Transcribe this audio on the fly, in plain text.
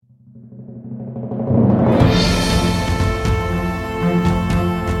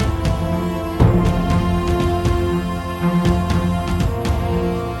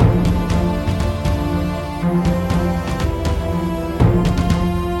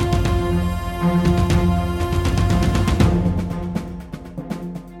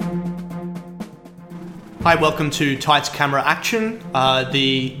Hi, welcome to Tights Camera Action,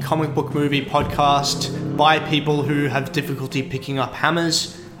 the comic book movie podcast by people who have difficulty picking up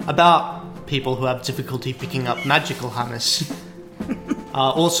hammers, about people who have difficulty picking up magical hammers.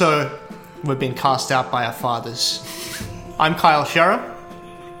 Also, we've been cast out by our fathers. I'm Kyle Scherer.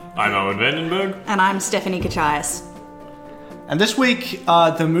 I'm Owen Vandenberg. And I'm Stephanie Kachias. And this week,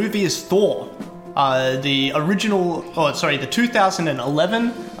 the movie is Thor. The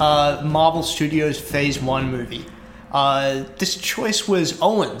 2011 Marvel Studios Phase 1 movie. This choice was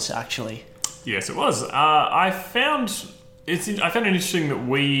Owen's, actually. Yes, it was. I found it interesting that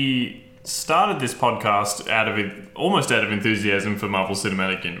we started this podcast almost out of enthusiasm for Marvel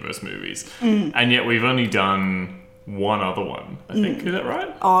Cinematic Universe movies, and yet we've only done one other one, I think. Is that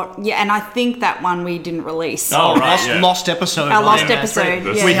right? Oh, yeah, and I think that one we didn't release. Oh, right, Lost episode. Our lost episode,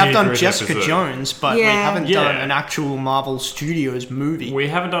 yeah. We have done Jessica Jones, but we haven't done Yeah. an actual Marvel Studios movie. We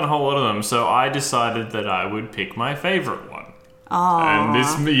haven't done a whole lot of them, so I decided that I would pick my favourite one. Aww.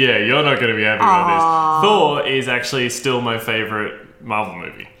 And you're not going to be happy about this. Thor is actually still my favourite Marvel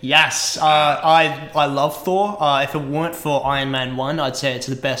movie. Yes, I love Thor. If it weren't for Iron Man 1, I'd say it's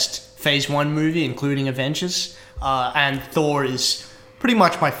the best Phase 1 movie, including Avengers. And Thor is pretty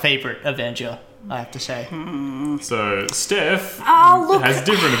much my favourite Avenger, I have to say. So Steph has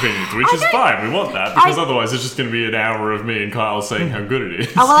different opinions, which is fine. We want that, because otherwise it's just going to be an hour of me and Kyle saying how good it is.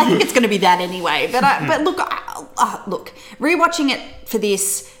 Oh, well, I think it's going to be that anyway. But look, rewatching it for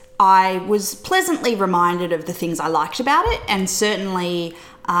this, I was pleasantly reminded of the things I liked about it, and certainly,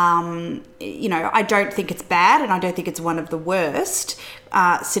 I don't think it's bad, and I don't think it's one of the worst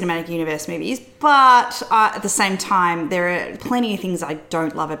cinematic universe movies, but at the same time, there are plenty of things I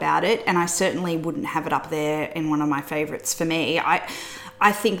don't love about it, and I certainly wouldn't have it up there in one of my favourites for me.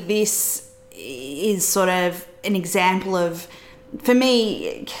 I think this is sort of an example of, for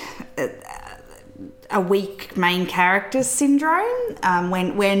me, a weak main character syndrome,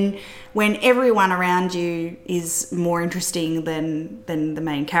 when everyone around you is more interesting than the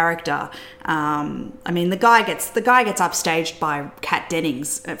main character. I mean, the guy gets upstaged by Kat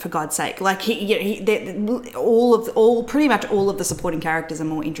Dennings, for God's sake. Like pretty much all of the supporting characters are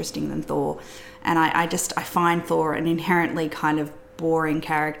more interesting than Thor, and I find Thor an inherently kind of boring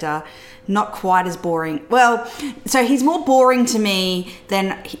character. Not quite as boring. Well, so he's more boring to me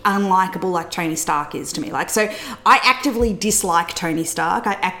than unlikable like Tony Stark is to me. Like, so I actively dislike Tony Stark.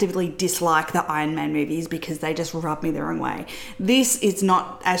 I actively dislike the Iron Man movies because they just rub me the wrong way. This is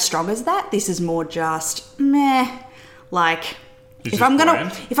not as strong as that. This is more just meh. Like, if I'm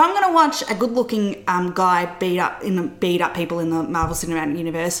gonna watch a good-looking guy beat up people in the Marvel Cinematic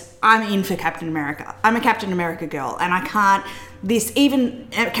Universe, I'm in for Captain America. I'm a Captain America girl, and I can't. Even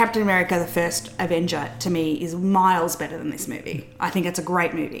Captain America, the first Avenger, to me is miles better than this movie. I think it's a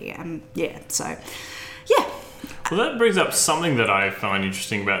great movie, and yeah. Well, that brings up something that I find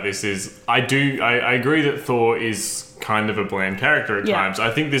interesting about this is I agree that Thor is kind of a bland character at times.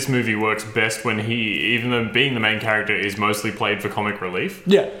 I think this movie works best when he, even though being the main character, is mostly played for comic relief.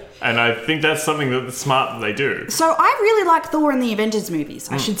 Yeah. And I think that's something that's smart that they do. So I really like Thor in the Avengers movies.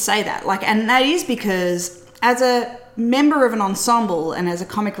 I should say that. And that is because as a member of an ensemble and as a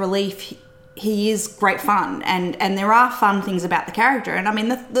comic relief, he is great fun, and there are fun things about the character, and I mean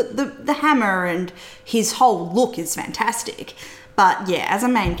the hammer and his whole look is fantastic, but yeah, as a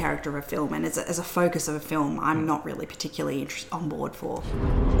main character of a film and as a focus of a film, I'm not really particularly on board for.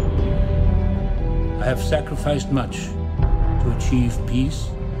 I have sacrificed much to achieve peace.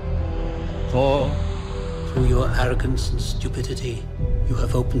 Thor, through your arrogance and stupidity, you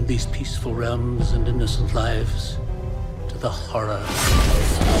have opened these peaceful realms and innocent lives to the horror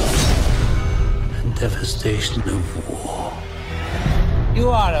and devastation of war. You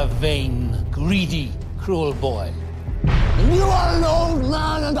are a vain, greedy, cruel boy. And you are an old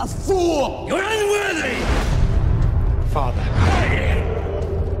man and a fool! You're unworthy! Father.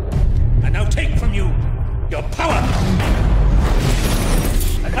 And now take from you your power!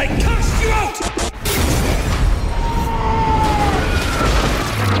 And I cast you out!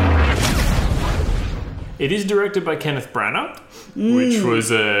 It is directed by Kenneth Branagh, which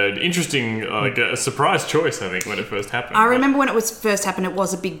was an interesting, a surprise choice, I think, when it first happened. I remember when it was first happened, it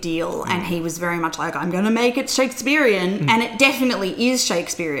was a big deal, and he was very much like, I'm going to make it Shakespearean, and it definitely is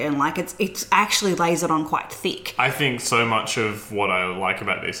Shakespearean. Like, it's actually lays it on quite thick. I think so much of what I like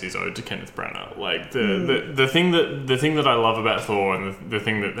about this is owed to Kenneth Branagh. Like, the thing that I love about Thor, and the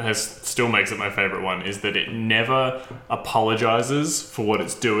thing that still makes it my favourite one, is that it never apologises for what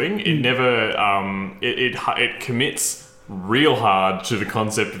it's doing. It never, it commits real hard to the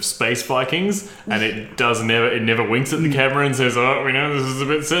concept of space Vikings, and it never winks at the camera and says, "Oh, we know this is a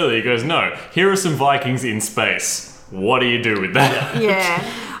bit silly." It goes, "No, here are some Vikings in space. What do you do with that?" Yeah.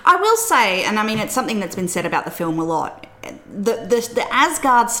 I will say, and I mean, it's something that's been said about the film a lot, the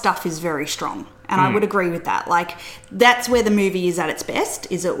Asgard stuff is very strong. And I would agree with that. Like, that's where the movie is at its best,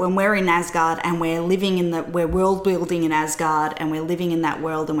 is that when we're in Asgard and we're we're world building in Asgard and we're living in that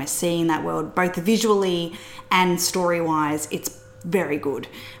world and we're seeing that world, both visually and story-wise, it's very good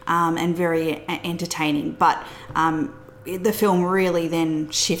and very entertaining. But the film really then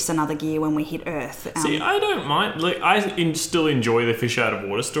shifts another gear when we hit Earth. See, I don't mind. Like, I still enjoy the fish out of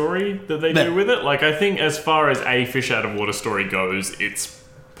water story that they do with it. Like, I think as far as a fish out of water story goes, it's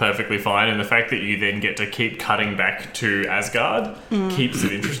perfectly fine, and the fact that you then get to keep cutting back to Asgard keeps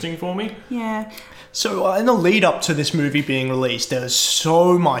it interesting for me. Yeah. So in the lead up to this movie being released, there was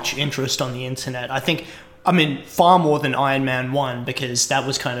so much interest on the internet. I mean, far more than Iron Man 1, because that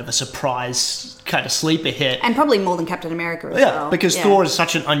was kind of a surprise kind of sleeper hit. And probably more than Captain America as well. Yeah, because Thor is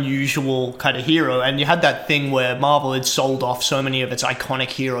such an unusual kind of hero, and you had that thing where Marvel had sold off so many of its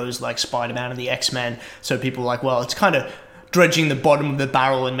iconic heroes like Spider-Man and the X-Men, so people were like, well, it's kind of dredging the bottom of the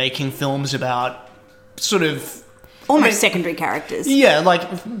barrel and making films about sort of almost secondary characters. Yeah, like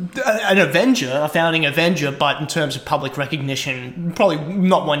an Avenger, a founding Avenger, but in terms of public recognition, probably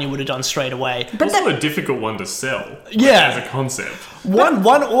not one you would have done straight away. But also a difficult one to sell. Yeah, as a concept. One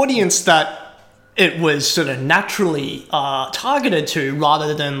audience that it was sort of naturally targeted to,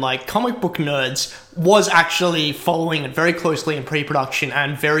 rather than like comic book nerds, was actually following it very closely in pre-production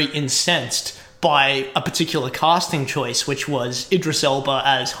and very incensed by a particular casting choice, which was Idris Elba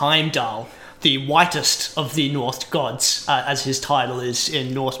as Heimdall, the whitest of the Norse gods, as his title is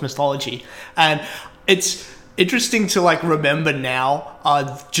in Norse mythology. And it's interesting to like remember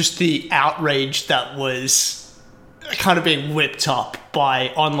now just the outrage that was kind of being whipped up by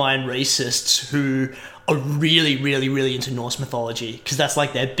online racists who are really, really, really into Norse mythology, because that's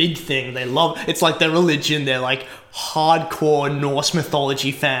like their big thing. They love, it's like their religion. They're like hardcore Norse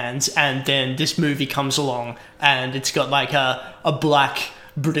mythology fans, and then this movie comes along and it's got like a black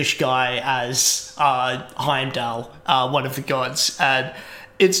British guy as Heimdall, one of the gods, and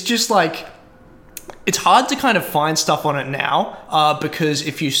it's just like, it's hard to kind of find stuff on it now, because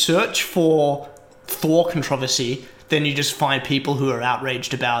if you search for Thor controversy, then you just find people who are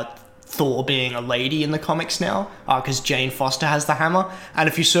outraged about Thor being a lady in the comics now, because Jane Foster has the hammer. And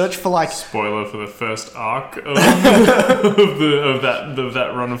if you search for like, spoiler for the first arc of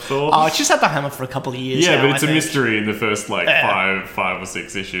that run of Thor, she's had the hammer for a couple of years. Yeah, now, but it's I a think. mystery in the first like five or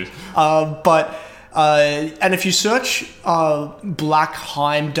six issues. And if you search Black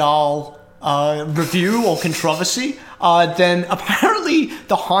Heimdall review or controversy, then apparently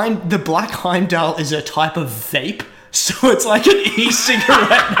the Black Heimdall is a type of vape. So it's like an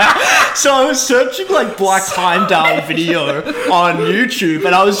e-cigarette now. So I was searching like Black Heimdall video on YouTube,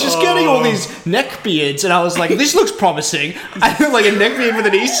 and I was just getting all these neck beards, and I was like, this looks promising. I feel like a neck beard with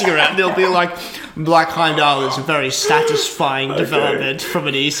an e-cigarette, and it'll be like, Black Heimdall is a very satisfying development from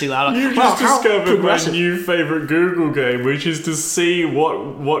an e-cigarette. You've just discovered my new favourite Google game, which is to see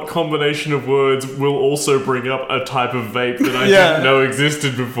what combination of words will also bring up a type of vape that I didn't know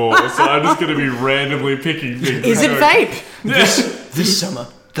existed before. So I'm just going to be randomly picking things. Is it vape? This summer,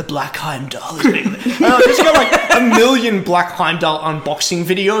 the Black Heimdall is being... And I just got like 1 million Black Heimdall unboxing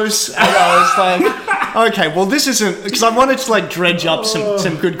videos, and I was like, okay, well this isn't... Because I wanted to like dredge up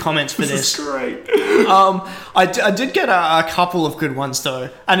some good comments for this. This is great. I did get a couple of good ones though,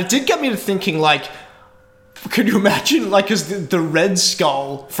 and it did get me to thinking like, could you imagine, like, because the Red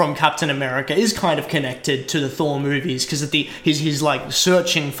Skull from Captain America is kind of connected to the Thor movies, because he's like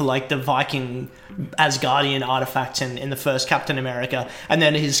searching for like the Viking Asgardian artifact in the first Captain America, and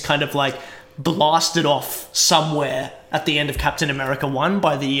then he's kind of like blasted off somewhere at the end of Captain America 1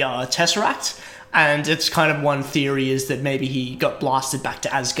 by the Tesseract. And it's kind of one theory is that maybe he got blasted back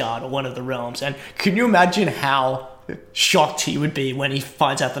to Asgard or one of the realms. And can you imagine how shocked he would be when he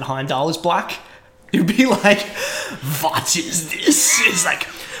finds out that Heimdall is black? He'd be like, what is this? It's like,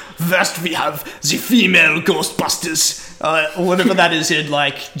 first we have the female Ghostbusters, or whatever that is in,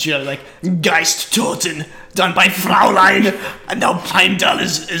 like, Geist Toten, done by Fraulein, and now Heimdall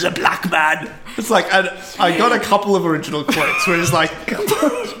is a black man. It's like, I got a couple of original quotes where it's like,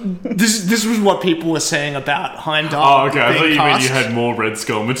 this was what people were saying about Heimdall. Oh, okay. I thought you meant you had more Red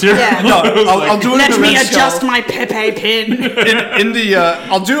Skull material. Yeah. No, I'll do it in the Red Skull. Let me adjust my Pepe pin.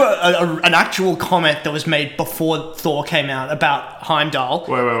 I'll do an actual comment that was made before Thor came out about Heimdall.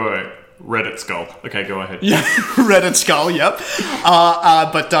 Wait. Reddit Skull. Okay, go ahead. Yeah, Reddit Skull, yep.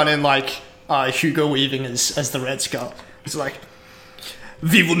 But done in like Hugo Weaving as the Red Skull. It's like,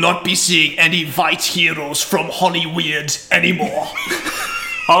 we will not be seeing any white heroes from Hollywood anymore.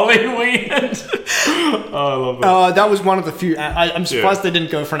 Hollywood. Oh, I love it. That was one of the few. I'm surprised they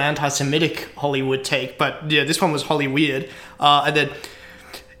didn't go for an anti-Semitic Hollywood take, but yeah, this one was Hollywood. And then,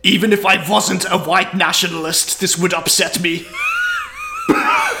 even if I wasn't a white nationalist, this would upset me.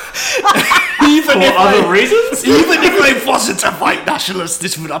 Even if I wasn't a white nationalist,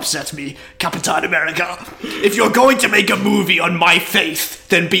 this would upset me. Capitan America, if you're going to make a movie on my faith,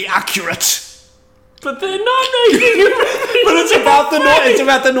 then be accurate. But they're not making it. But it's about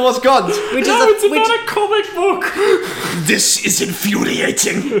the Norse gods. It's about a comic book. This is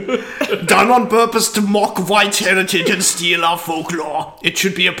infuriating. Done on purpose to mock white heritage and steal our folklore. It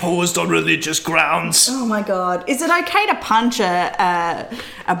should be opposed on religious grounds. Oh my god. Is it okay to punch a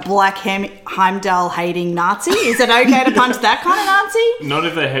black Heimdall hating Nazi? Is it okay to punch that kind of Nazi? Not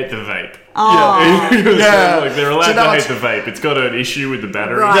if they hate the vape. Oh. Yeah. Like they're allowed to hate the vape. It's got an issue with the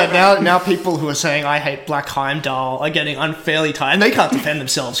battery. Right. Yeah, now people who are saying I hate Black Heimdall are getting unfairly tired, and they can't defend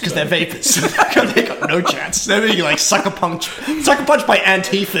themselves because they're vapors. They got no chance. They're being like sucker punched by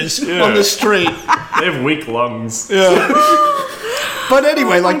Antifas on the street. They have weak lungs. Yeah. But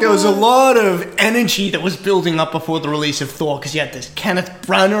anyway, there was a lot of energy that was building up before the release of Thor, because you had this Kenneth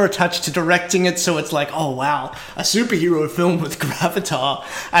Branagh attached to directing it, so it's like, oh wow, a superhero film with gravitas.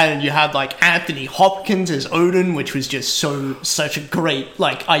 And you had Anthony Hopkins as Odin, which was just such a great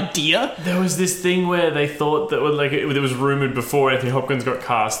idea. There was this thing where they thought that it was rumored before Anthony Hopkins got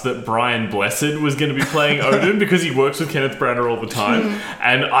cast that Brian Blessed was going to be playing Odin because he works with Kenneth Branagh all the time.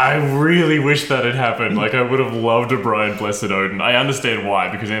 And I really wish that had happened. I would have loved a Brian Blessed Odin. I understand why,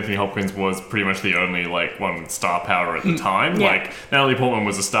 because Anthony Hopkins was pretty much the only one with star power at the time. Yeah. Natalie Portman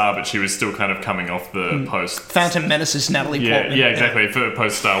was a star, but she was still kind of coming off the post Phantom Menace's Natalie Portman. Yeah, exactly. For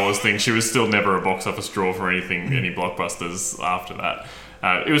post Star Wars thing, she was still never a box office draw for any blockbusters after that.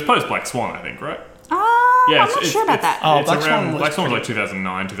 It was post Black Swan, I think, right? I'm not sure about that. Oh, Black Swan was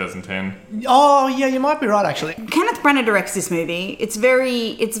 2009, 2010. Oh, yeah, you might be right, actually. Kenneth Branagh directs this movie. It's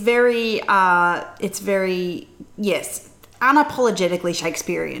very, yes, unapologetically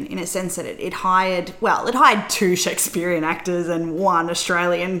Shakespearean in a sense that it hired two Shakespearean actors and one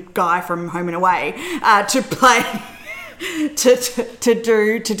Australian guy from Home and Away to play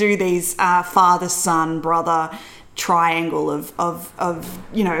to do these father, son, brother triangle of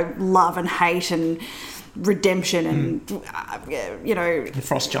love and hate and redemption and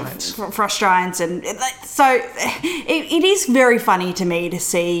Frost Giants. Frost Giants, and so it is very funny to me to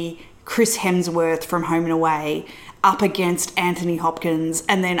see Chris Hemsworth from Home and Away up against Anthony Hopkins,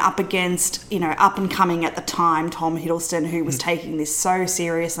 and then up against, up and coming at the time, Tom Hiddleston, who was taking this so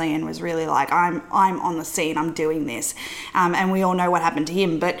seriously and was really like, I'm on the scene, I'm doing this. And we all know what happened to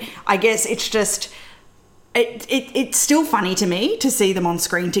him. But I guess it's just, it's still funny to me to see them on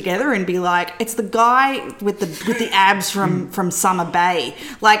screen together and be like, it's the guy with the abs from Summer Bay.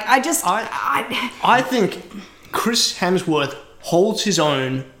 I think Chris Hemsworth holds his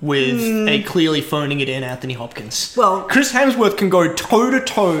own with a clearly phoning it in Anthony Hopkins. Well, Chris Hemsworth can go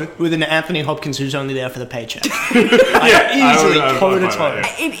toe-to-toe with an Anthony Hopkins who's only there for the paycheck. Easily toe-to-toe.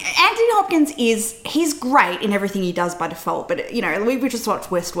 Anthony Hopkins he's great in everything he does by default, but, we just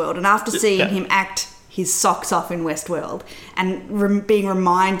watched Westworld, and after seeing him act his socks off in Westworld and being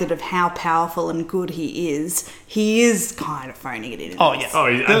reminded of how powerful and good he is kind of phoning it in. Oh, yeah. Oh,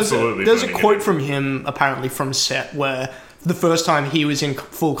 he's absolutely. There's a quote from him, apparently from set, where the first time he was in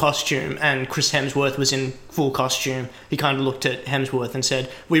full costume and Chris Hemsworth was in full costume, he kind of looked at Hemsworth and said,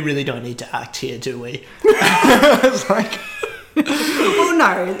 "We really don't need to act here, do we?" It's like... Well,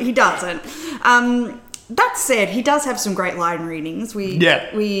 no, he doesn't. That said, he does have some great line readings. We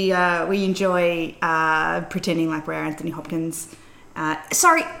enjoy pretending like we're Anthony Hopkins.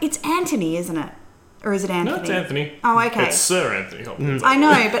 Sorry, it's Anthony, isn't it? Or is it Anthony? No, it's Anthony. Oh, okay. It's Sir Anthony Hopkins. I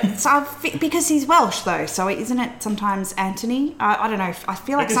know, but because he's Welsh, though, so isn't it sometimes Anthony? I don't know. I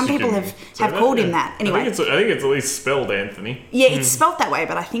feel like some people have called him that. Anyway, I think it's at least spelled Anthony. Yeah, it's spelt that way,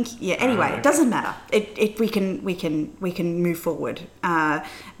 but I think Anyway, it doesn't matter. We can move forward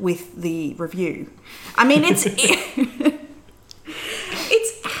with the review. I mean, it's.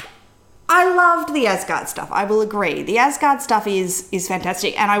 I loved the Asgard stuff. I will agree. The Asgard stuff is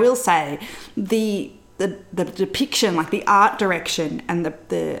fantastic, and I will say the depiction, like the art direction and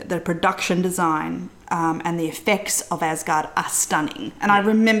the production design and the effects of Asgard are stunning. And I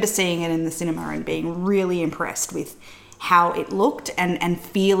remember seeing it in the cinema and being really impressed with how it looked and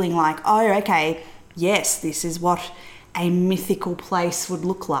feeling like, oh, okay, yes, this is what a mythical place would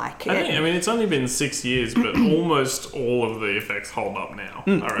look like. I mean, it's only been 6 years, but almost all of the effects hold up now,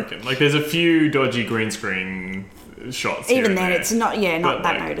 I reckon. Like, there's a few dodgy green screen shots. Even here then, and it's not But,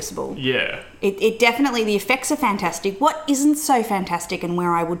 that like, noticeable. Yeah. It definitely, the effects are fantastic. What isn't so fantastic, and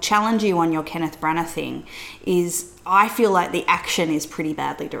where I would challenge you on your Kenneth Branagh thing, is I feel like the action is pretty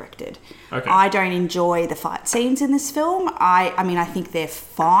badly directed. Okay. I don't enjoy the fight scenes in this film. I mean, I think they're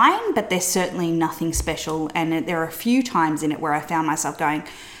fine, but they're certainly nothing special. And there are a few times in it where I found myself going,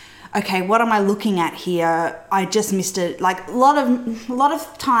 okay, what am I looking at here? I just missed it. Like a lot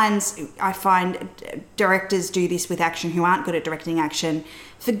of times I find directors do this with action who aren't good at directing action.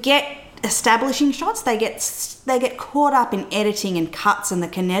 Forget establishing shots. They get caught up in editing and cuts and the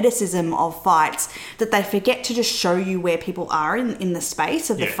kineticism of fights that they forget to just show you where people are in the space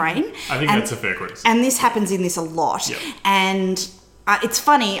of the frame. I think that's a fair criticism. And this happens in this a lot. Yep. And it's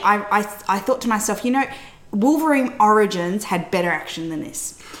funny. I thought to myself, Wolverine Origins had better action than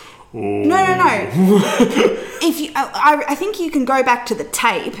this. Ooh. No. I think you can go back to the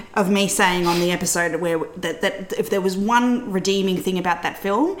tape of me saying on the episode where that if there was one redeeming thing about that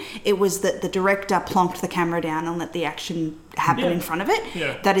film, it was that the director plonked the camera down and let the action happen in front of it.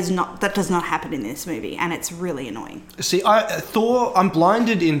 Yeah. That does not happen in this movie, and it's really annoying. See, I'm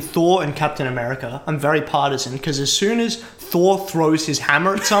blinded in Thor and Captain America. I'm very partisan because as soon as Thor throws his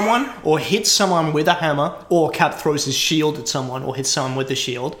hammer at someone or hits someone with a hammer, or Cap throws his shield at someone or hits someone with the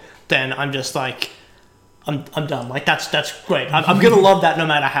shield, then I'm just like, I'm done. Like that's great. I'm gonna love that no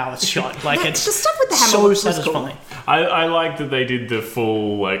matter how it's shot. Like it's the stuff with the hammer so was satisfying. cool. I like that they did the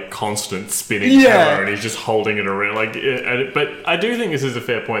full like constant spinning Yeah. camera and he's just holding it around but I do think this is a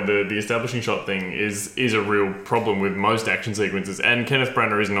fair point. The establishing shot thing is a real problem with most action sequences, and Kenneth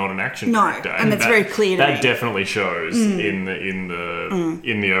Branagh is not an action director. And it's very clear to me. That definitely shows in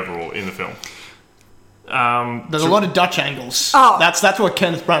the overall in the film. There's a lot of Dutch angles. Oh. That's what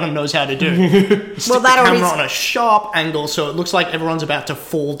Kenneth Branagh knows how to do. Stick the that camera always- on a sharp angle so it looks like everyone's about to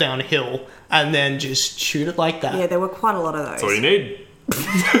fall downhill, and then just shoot it like that. Yeah, there were quite a lot of those. That's all you need.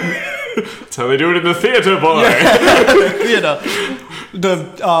 That's how they do it in the theatre, boy. Theater.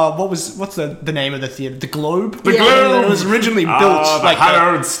 What's the name of the theater? The Globe. The Globe. It was originally built The like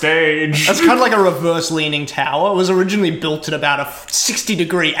hallowed stage. That's kind of like a reverse leaning tower. It was originally built at about a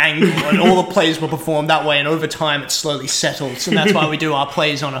 60-degree angle, and all the plays were performed that way. And over time, it slowly settled, and that's why we do our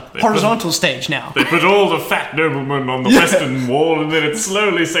plays on a horizontal stage now. They put all the fat noblemen on the western wall, and then it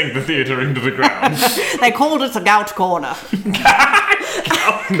slowly sank the theatre into the ground. They called it a gout corner.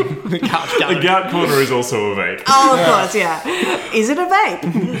 The couch The gout corner is also a vape. Oh, of course, yeah. Is it a vape?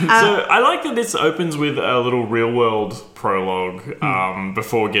 So I like that this opens with a little real-world prologue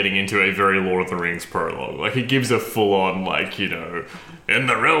before getting into a very Lord of the Rings prologue. Like, it gives a full-on, like, in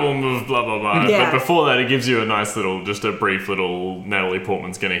the realm of blah, blah, blah. Yeah. But before that, it gives you just a brief little Natalie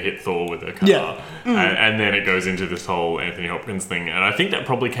Portman's going to hit Thor with her car. Yeah. And then it goes into this whole Anthony Hopkins thing. And I think that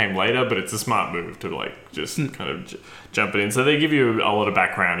probably came later, but it's a smart move to, like, just kind of jump it in. So they give you a lot of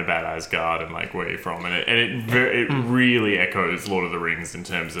background about Asgard and, like, where you're from. And it really echoes Lord of the Rings in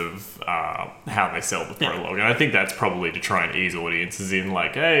terms of how they sell the prologue. And I think that's probably to try and ease audiences in,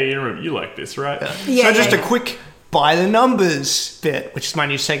 like, hey, you like this, right? Yeah, So just yeah. a quick by the numbers bit, which is my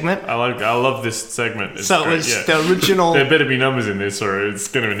new segment. I love this segment. It's So it great, was the original. There better be numbers in this, or it's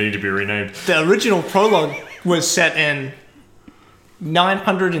going to need to be renamed. The original prologue was set in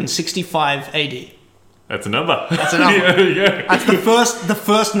 965 AD. That's a number. That's a number. Yeah, there you go. That's the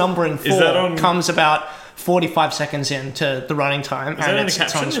first number in Thor that on- comes about 45 seconds into the running time, Is that in the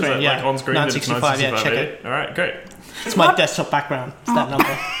caption? on Is screen. that, like, on screen? that it's 965. Yeah, check it. 965, All right, great. It's my desktop background. It's that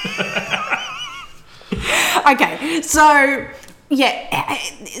number. Okay, so yeah,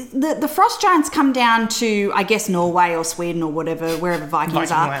 the frost giants come down to, I guess, Norway or Sweden or whatever, wherever Vikings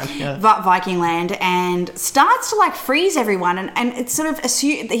Viking are, land, yeah. Viking land, and starts to like freeze everyone, and it's sort of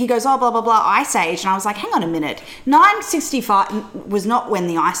assumed that he goes, oh, blah blah blah, ice age, and I was like, hang on a minute, 965 was not when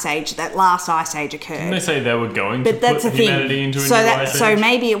the ice age, that last ice age occurred. Didn't they say they were going But to that's put the thing. humanity into a So new that ice so age?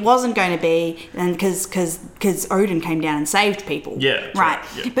 maybe it wasn't going to be, and because Odin came down and saved people. Yeah, that's right.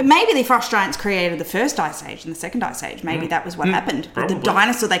 right, yeah. But maybe the frost giants created the first ice age and the second ice age. Maybe that was what happened. Probably. The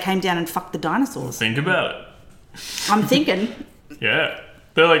dinosaur, they came down and fucked the dinosaurs. Think about it. I'm thinking. Yeah.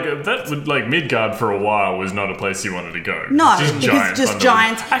 They're like, that would, like, Midgard for a while was not a place you wanted to go. No, Just because giants. just under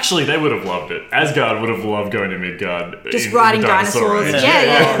giants. them. Actually, they would have loved it. Asgard would have loved going to Midgard. Just in riding the dinosaur dinosaurs. age.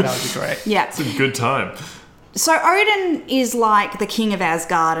 Yeah. Oh, that would be great. Yeah. It's a good time. So Odin is like the king of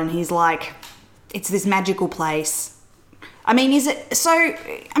Asgard, and he's like, it's this magical place. I mean,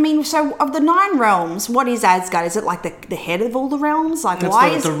 so of the 9 realms, what is Asgard? Is it like the head of all the realms? Like, It's why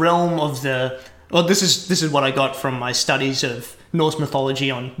the, is the realm of the. Well, this is what I got from my studies of Norse mythology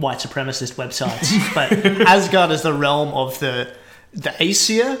on white supremacist websites. But Asgard is the realm of the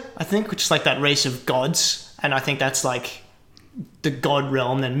Aesir, I think, which is like that race of gods. and I think that's like the god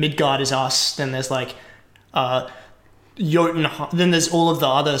realm. Then Midgard is us. Then there's like Jotunheim. Then there's all of the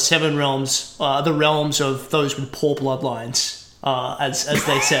other 7 realms, the realms of those with poor bloodlines, as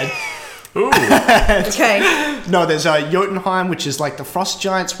they said. Ooh. Okay. No, there's Jotunheim, which is like the frost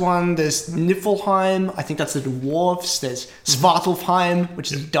giants one. There's Niflheim, I think that's the dwarves. There's Svartalfheim,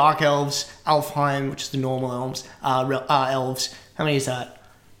 which is the dark elves. Alfheim, which is the normal elves. Elves. How many is that?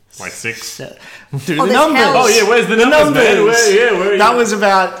 Like 6. Do Oh, the there's numbers. hell. Oh yeah, where's the numbers, man? Where are you? That was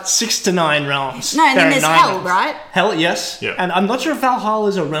about 6 to 9 realms. No, and then There are there's 9 hell, realms. right? Hell, yes. Yeah. And I'm not sure if Valhalla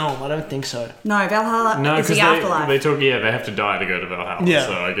is a realm. I don't think so. No, Valhalla No, is because the afterlife. they talk. Yeah, they have to die to go to Valhalla. Yeah.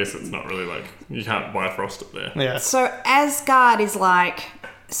 So I guess it's not really like you can't Bifrost it there. Yeah. So Asgard is like...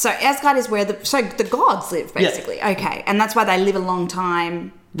 So Asgard is where the gods live, basically. Yeah. Okay, and that's why they live a long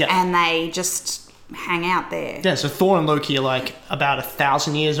time, Yeah. and they just hang out there. Yeah, so Thor and Loki are like about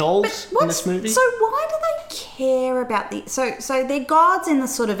 1,000 years old in this movie. So why do they care about the... So they're gods in the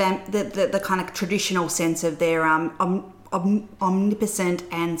sort of the kind of traditional sense of they're omnipotent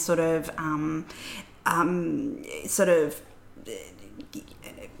and sort of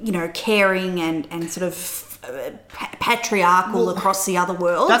caring and sort of patriarchal across the other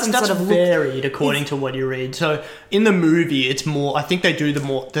worlds. That's and sort of varied according to what you read. So in the movie, it's more. I think they do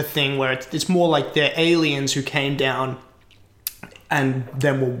the thing where it's more like they're aliens who came down and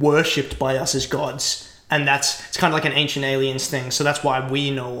then were worshipped by us as gods, and it's kind of like an ancient aliens thing. So that's why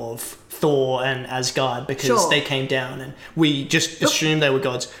we know of Thor and Asgard, because they came down and we just assumed they were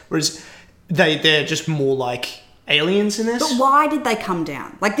gods, whereas they're just more like aliens in this. But why did they come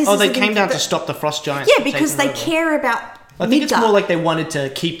down? Like this? They came down to stop the frost giants. Yeah, because they care about. I think it's Midgard. more like they wanted to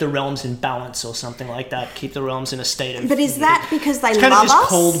keep the realms in balance or something like that. Keep the realms in a state of... But is that because they kind love of this us?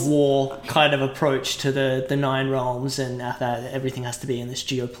 Cold War kind of approach to the 9 realms, and that everything has to be in this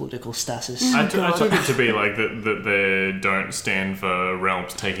geopolitical stasis. I took it to be like that they don't stand for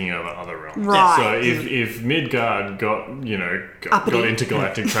realms taking over other realms. Right. So if Midgard got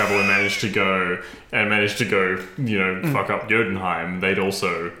intergalactic travel and managed to go fuck up Jotunheim, they'd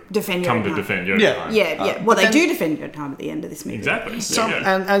also Defend come Jotunheim. to defend Jotunheim. Yeah. Well, they do defend Jotunheim at the end of this movie. Exactly. So,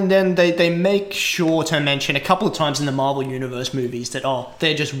 Yeah. and then they make sure to mention a couple of times in the Marvel Universe movies that,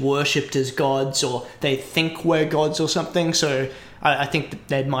 they're just worshipped as gods, or they think we're gods or something, so I think that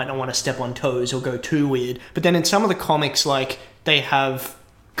they might not want to step on toes or go too weird. But then in some of the comics, like, they have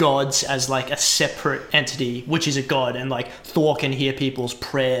gods as like a separate entity, which is a god, and like Thor can hear people's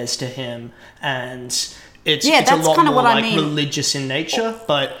prayers to him, and it's a that's lot kind of more what I like mean. religious in nature.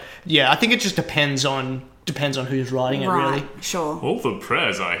 But yeah, I think it just depends on who's writing it, really. Sure. All the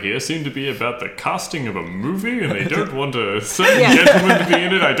prayers I hear seem to be about the casting of a movie, and they don't want a certain gentleman to be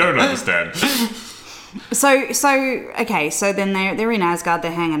in it. I don't understand. So then they're in Asgard.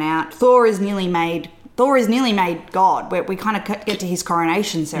 They're hanging out. Thor is nearly made God. We kind of get to his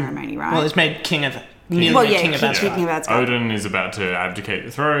coronation ceremony, right? Well, it's made king of King of Asgard. Odin is about to abdicate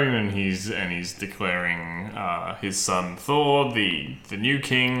the throne, and he's declaring his son Thor the new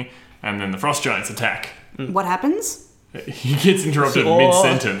king, and then the frost giants attack. What happens? He gets interrupted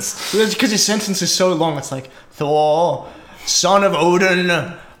mid-sentence. Because his sentence is so long. It's like, Thor, son of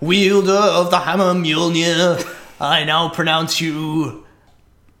Odin, wielder of the hammer Mjolnir, I now pronounce you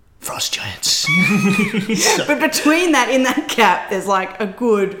frost giants. But between that, in that gap, there's like a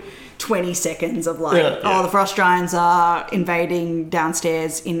good 20 seconds of like, the frost giants are invading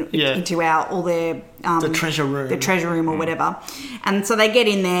downstairs into all their the treasure room, or whatever, and so they get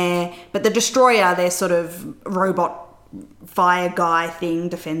in there. But the destroyer, their sort of robot fire guy thing,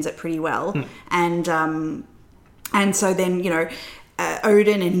 defends it pretty well, and so then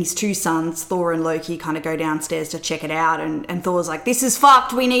Odin and his 2 sons, Thor and Loki, kind of go downstairs to check it out, and Thor's like, this is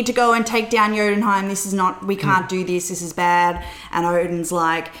fucked, we need to go and take down Jotunheim, we can't do this is bad. And Odin's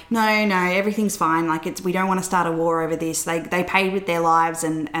like, no, everything's fine, like we don't want to start a war over this. They paid with their lives,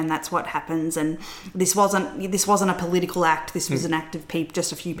 and that's what happens, and this wasn't a political act, this was an act of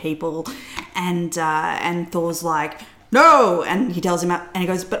just a few people. And Thor's like, no, and he tells him, and he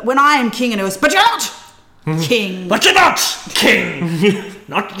goes, but when I am king, and he goes, but you're not king. But you're not king!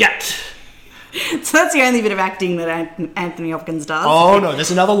 Not yet. So that's the only bit of acting that Anthony Hopkins does. Oh no, there's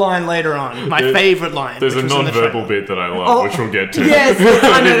another line later on. My favourite line. There's a which was in the non-verbal trailer. bit that I love, which we'll get to. Yes,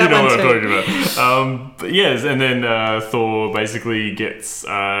 I know that one what too. I'm talking about. But yes, and then Thor basically gets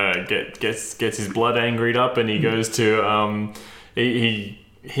his blood angried up, and he goes to he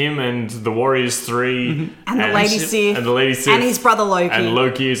him and the Warriors 3 and the Lady Sif and his brother Loki, and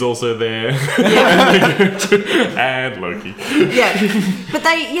Loki is also there. And Loki. But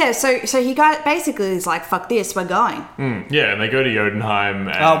so he basically is like, fuck this, we're going. Yeah, and they go to Jotunheim.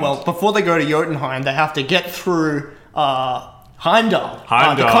 And before they go to Jotunheim, they have to get through Heimdall.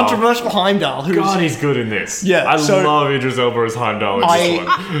 The controversial Heimdall. He's good in this. Yeah, I love Idris Elba as Heimdall in this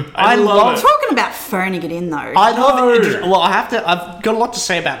one. I love it. Talking about phoning it in, though. I love it. Well, I've got a lot to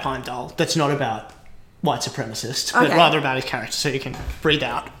say about Heimdall that's not about white supremacist, but rather about his character, so you can breathe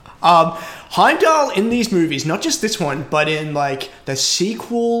out. Heimdall in these movies, not just this one, but in like the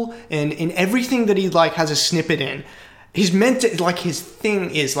sequel and in everything that he like has a snippet in, he's meant to, like, his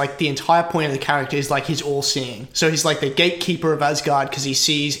thing is, like, the entire point of the character is, like, he's all-seeing. So he's, like, the gatekeeper of Asgard because he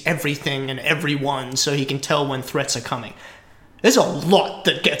sees everything and everyone, so he can tell when threats are coming. There's a lot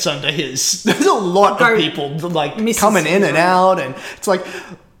that gets under his... There's a lot of people, like, coming in and out, and it's like...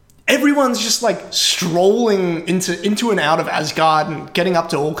 Everyone's just, like, strolling into and out of Asgard and getting up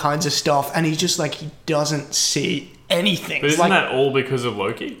to all kinds of stuff, and he's just, like, he doesn't see anything. But isn't that all because of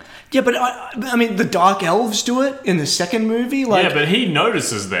Loki? Yeah, but I mean, the Dark Elves do it in the second movie. Like, yeah, but he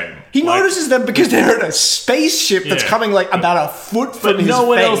notices them. He notices them because they're in a spaceship that's coming like about a foot from his face. But no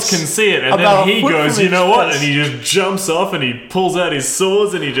one else can see it. And then he goes, you know what? And he just jumps off and he pulls out his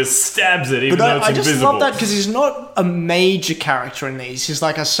swords and he just stabs it, even though it's invisible. I just love that because he's not a major character in these. He's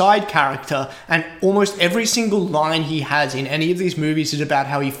like a side character, and almost every single line he has in any of these movies is about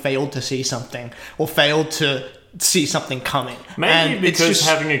how he failed to see something or failed to see something coming. Maybe because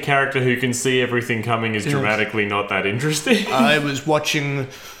having a character who can see everything coming is dramatically not that interesting. I was watching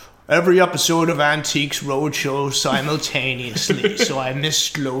every episode of Antiques Roadshow simultaneously, so I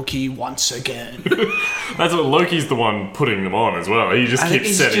missed Loki once again. That's what Loki's the one putting them on as well. He just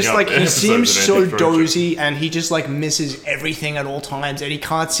keeps setting up he seems so dozy, and he just like misses everything at all times, and he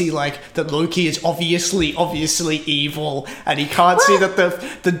can't see like that Loki is obviously evil, and he can't see that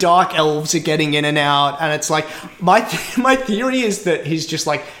the Dark Elves are getting in and out, and it's like my theory is that he's just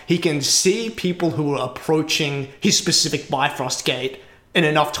like he can see people who are approaching his specific Bifrost gate in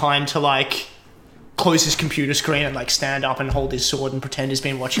enough time to like close his computer screen and like stand up and hold his sword and pretend he's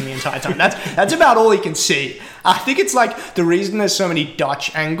been watching the entire time. That's about all he can see. I think it's like the reason there's so many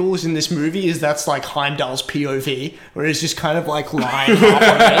Dutch angles in this movie is that's like Heimdall's POV, where he's just kind of like lying up on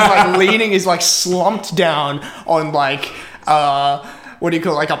it. He's like leaning, he's like slumped down on like what do you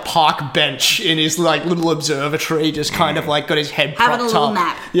call it, like a park bench in his like little observatory, just kind of like got his head propped up. Having a little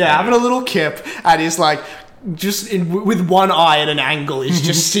nap. Yeah, having a little kip, and he's like just with one eye at an angle, he's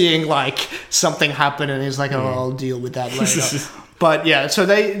just seeing like something happen, and he's like, "Oh, I'll deal with that later." But yeah, so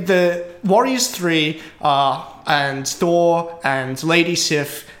the Warriors 3 and Thor and Lady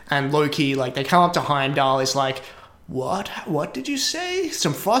Sif and Loki, like they come up to Heimdall. He's like, "What did you say?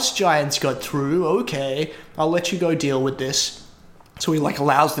 Some frost giants got through. Okay, I'll let you go deal with this." So he like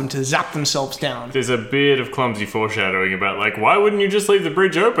allows them to zap themselves down. There's a bit of clumsy foreshadowing about like, why wouldn't you just leave the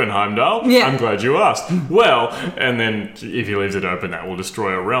bridge open, Heimdall? Yeah. I'm glad you asked. Well, and then if he leaves it open, that will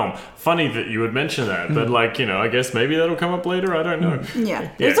destroy a realm. Funny that you would mention that, but like, you know, I guess maybe that'll come up later. I don't know.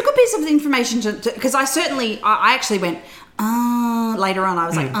 Yeah. It's a good piece of information because I actually went, later on I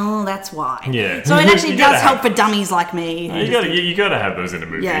was like, oh, that's why. Yeah. So it actually does help for dummies like me. You gotta have those in a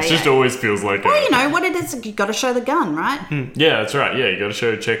movie. It just always feels like well, you know what it is, you gotta show the gun, right? Yeah, that's right. Yeah, you gotta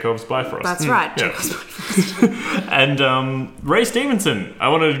show Chekhov's Bifrost. That's right. Yeah. Chekhov's Bifrost. And Ray Stevenson. I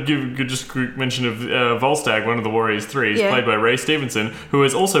want to give just a quick mention of Volstagg, one of the Warriors 3. He's played by Ray Stevenson, who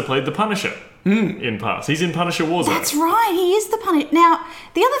has also played the Punisher. In past. He's in Punisher Warzone. That's right, he is the Punisher. Now,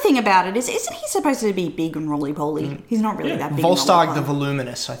 the other thing about it is, isn't he supposed to be big and roly-poly? He's not really that big. Volstagg the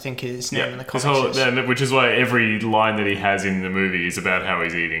Voluminous, I think his name in the comics. Which is why every line that he has in the movie is about how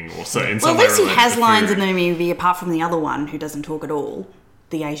he's eating. Or so, in some well, at least way he has lines food. in the movie, apart from the other one who doesn't talk at all.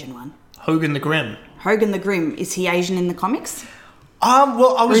 The Asian one. Hogan the Grim. Hogan the Grim. Is he Asian in the comics?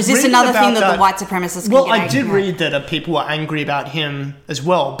 Well, I was or is this another thing that the white supremacists can Well, I did read that people were angry about him as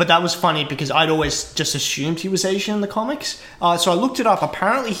well, but that was funny because I'd always just assumed he was Asian in the comics. So I looked it up.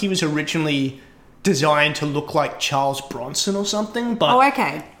 Apparently, he was originally designed to look like Charles Bronson or something. But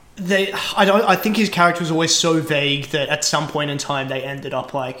okay. I think his character was always so vague that at some point in time they ended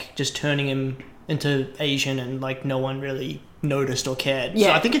up like just turning him into Asian, and like no one really noticed or cared. Yeah.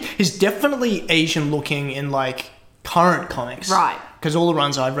 So I think he's definitely Asian looking in like current comics, right? Because all the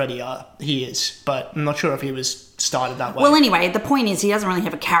runs I've read he is, but I'm not sure if he was started that way. Well, anyway, the point is he doesn't really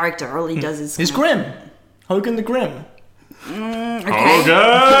have a character. All he does is... He's Grim. Hogan the Grim. Okay.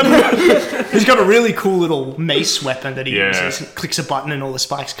 Hogan! He's got a really cool little mace weapon that he Yeah. uses. Clicks a button and all the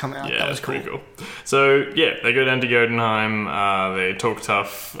spikes come out. Yeah, That was that's cool. pretty cool. So, yeah, they go down to Jotunheim. They talk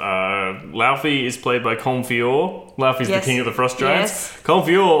tough. Laufey is played by Colm Feore. Laufey's Yes. the king of the Frost Giants. Yes. Colm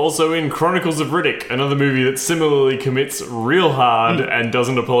Feore also in Chronicles of Riddick, another movie that similarly commits real hard and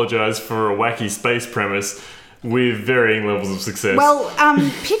doesn't apologise for a wacky space premise with varying levels of success. Well,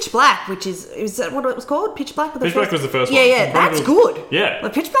 Pitch Black, which is that what it was called? Pitch Black? Pitch Black was the first one. Yeah, that's Chronicles- good. Yeah.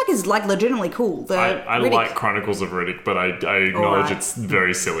 Like, Pitch Black is like legitimately cool. I like Chronicles of Riddick, but I acknowledge Alright. it's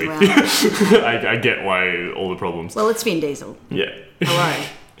very silly. Well. I get why all the problems. Well, it's Vin Diesel. Yeah. Hello.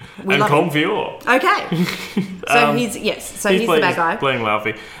 We And love Colm him. Feore. Okay. So he's the bad guy. Playing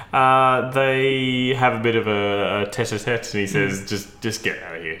Laufey. They have a bit of a tete-a-tete, and he says, "Just get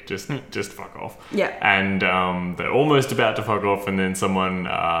out of here. Just fuck off." Yeah. And they're almost about to fuck off, and then someone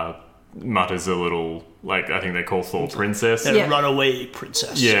mutters a little, like, I think they call Thor princess. That Yeah. runaway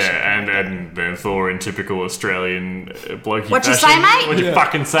princess. Yeah, and then Thor, in typical Australian blokey What you fashion, say, mate? what you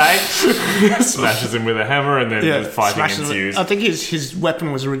fucking say? Smashes him with a hammer, and then the fighting smashes it. ensues. I think his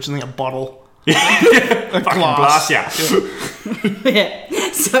weapon was originally a bottle. Fucking glass. blast, yeah. Yeah.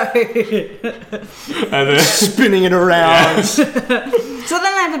 So And then, Spinning it around. So then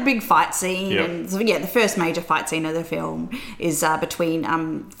they have a big fight scene, Yep. and so, yeah, the first major fight scene of the film is between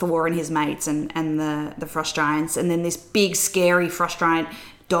Thor and his mates and the Frost Giants, and then this big scary Frost Giant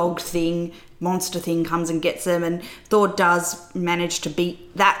dog thing, monster thing comes and gets them, and Thor does manage to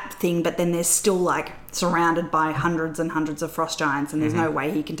beat that thing, but then they're still like surrounded by hundreds and hundreds of Frost Giants, and there's no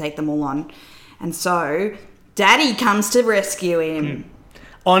way he can take them all on, and so Daddy comes to rescue him.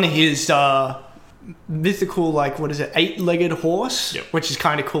 On his mythical, like, what is it, 8-legged horse, Yep. which is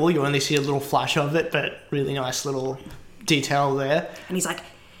kind of cool. You only see a little flash of it, but really nice little detail there. And he's like,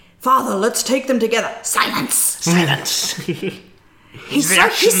 "Father, let's take them together." Silence. Silence. He's The so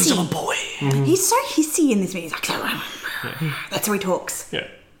actions hissy. of a boy. He's so hissy in this movie. He's like, that's how he talks. yeah.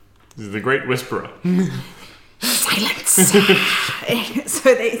 This is the Great Whisperer. Silence.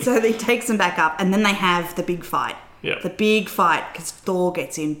 so they takes them back up, and then they have the big fight. Yeah. The big fight, because Thor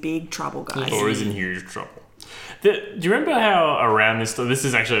gets in big trouble, guys. Thor is in huge trouble. Do you remember how around this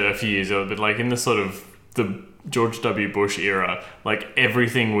is actually a few years old, but like in the sort of the George W. Bush era, like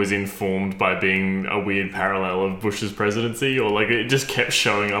everything was informed by being a weird parallel of Bush's presidency, or like it just kept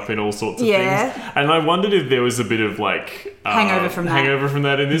showing up in all sorts of Yeah. things. And I wondered if there was a bit of like Hangover from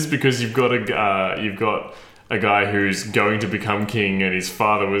that. in this, because you've got a guy who's going to become king, and his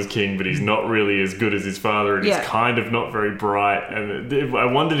father was king, but he's not really as good as his father, and Yeah. he's kind of not very bright. And I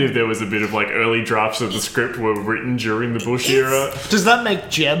wondered if there was a bit of like early drafts of the script were written during the Bush era. Does that make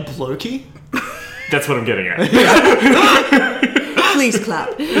Jeb Loki? That's what I'm getting at. Please clap.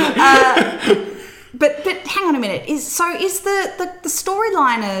 But hang on a minute. Is the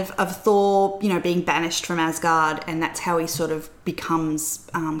storyline of Thor, being banished from Asgard, and that's how he sort of becomes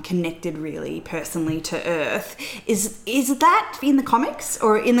connected really personally to Earth? Is that in the comics,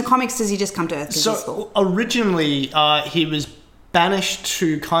 or in the comics does he just come to Earth? 'Cause he's Thor? So originally, he was banished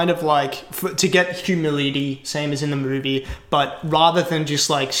to kind of like to get humility, same as in the movie, but rather than just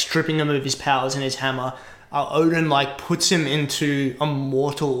like stripping him of his powers and his hammer, Odin like puts him into a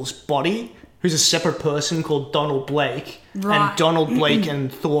mortal's body, who's a separate person called Donald Blake. Right. And Donald Blake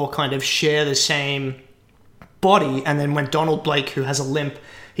and Thor kind of share the same body, and then when Donald Blake, who has a limp,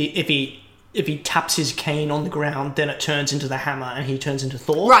 if he taps his cane on the ground, then it turns into the hammer and he turns into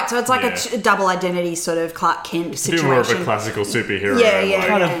Thor. Right, so it's like Yeah. a double identity sort of Clark Kent A bit situation. more of a classical superhero. Yeah, yeah, like-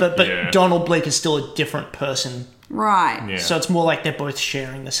 Kind of, but Yeah. Donald Blake is still a different person. Right. Yeah. So it's more like they're both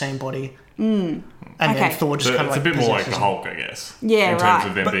sharing the same body. And Okay. then Thor just So kind of it's like a bit more like the possesses him. Hulk, I guess. Yeah, in terms right.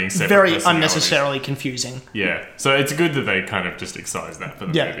 of them But being separate very personalities. unnecessarily confusing. Yeah, so it's good that they kind of just excise that for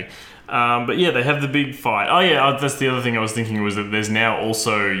the Yeah. movie. But yeah, they have the big fight. Oh yeah, that's the other thing I was thinking, was that there's now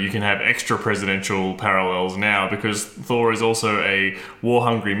also, you can have extra presidential parallels now, because Thor is also a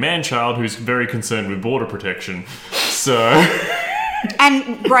war-hungry man-child who's very concerned with border protection. So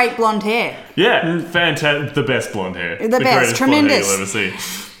And great blonde hair. yeah, fantastic. The best blonde hair. The best, greatest tremendous. blonde hair you'll ever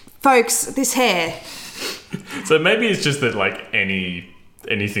see. Folks, this hair. So maybe it's just that like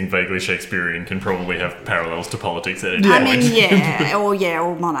anything vaguely Shakespearean can probably have parallels to politics at any I point. mean,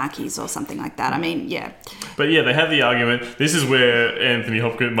 or monarchies or something like that. I mean, yeah. But yeah, they have the argument. This is where Anthony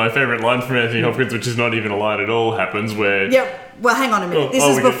Hopkins, my favourite line from Anthony Hopkins, which is not even a line at all, happens, where Yep. Well, hang on a minute. This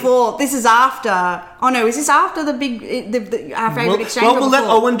is before. This is after. Oh no, is this after the big our favourite exchange? Well, we'll let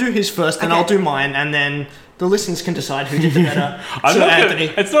Owen do his first, then I'll do mine, and then the listeners can decide who did the better.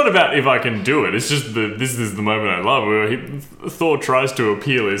 It's not about if I can do it. It's just this is the moment I love where Thor tries to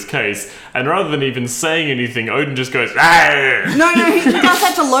appeal his case, and rather than even saying anything, Odin just goes. Argh! No, he does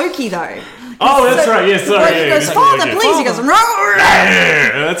that to Loki though. Oh, that's right. Yes, sorry. Loki goes, Father, please. He goes, no.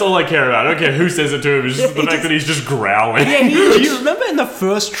 That's all I care about. I don't care who says it to him. It's just the fact that he's just growling. Yeah, do you remember in the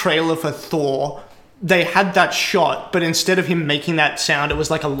first trailer for Thor, they had that shot, but instead of him making that sound, it was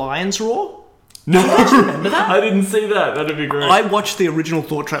like a lion's roar? No, do you remember that? I didn't see that. That'd be great. I watched the original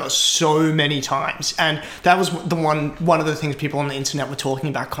Thor trailer so many times, and that was one of the things people on the internet were talking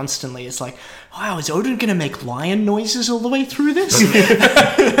about constantly. It's like, wow, is Odin going to make lion noises all the way through this?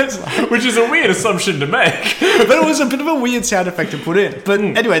 Which is a weird assumption to make. But it was a bit of a weird sound effect to put in. But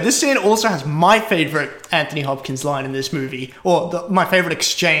anyway, this scene also has my favourite Anthony Hopkins line in this movie, or my favourite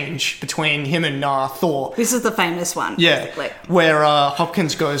exchange between him and Thor. This is the famous one. Yeah, basically. where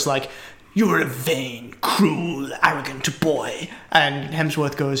Hopkins goes like, "You are a vain, cruel, arrogant boy," and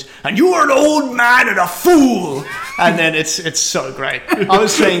Hemsworth goes, "And you are an old man and a fool." And then it's so great. I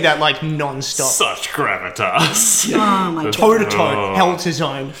was saying that like non-stop. Such gravitas. Oh my god. Toe to toe, held his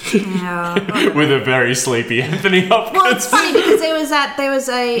own. Yeah. With a very sleepy Anthony Hopkins. Well, it's funny because there was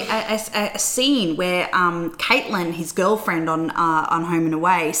a scene where Caitlin, his girlfriend on Home and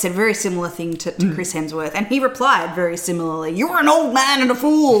Away, said a very similar thing to Chris Hemsworth, and he replied very similarly, "You're an old man and a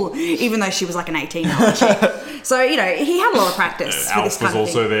fool," even though she was like an 18-year-old chick. So he had a lot of practice. For Alf this kind was of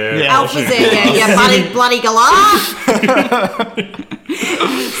also thing. there. Yeah. Alf was there, yeah, bloody galah.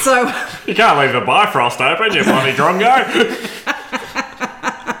 So You can't leave the Bifrost open, you bloody drongo.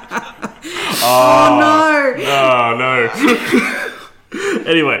 oh no. Oh no.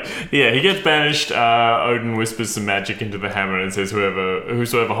 Anyway, yeah, he gets banished. Odin whispers some magic into the hammer and says,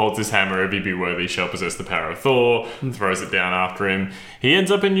 "Whosoever holds this hammer, if he be worthy, shall possess the power of Thor." And throws it down after him. He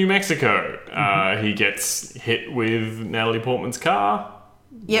ends up in New Mexico. He gets hit with Natalie Portman's car.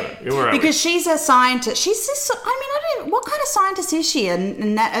 Yep, Where are because she's a scientist. She's this. I don't. What kind of scientist is she? A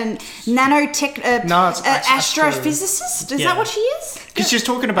nanotech? No, it's astrophysicist. Is that what she is? Because she's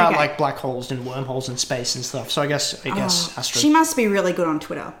talking about like black holes and wormholes in space and stuff. So I guess astro. She must be really good on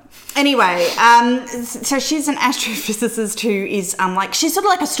Twitter. Anyway, so she's an astrophysicist who is she's sort of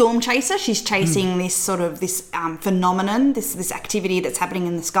like a storm chaser. She's chasing this sort of phenomenon, this activity that's happening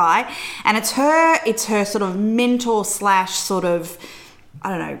in the sky, and it's her sort of mentor / sort of, I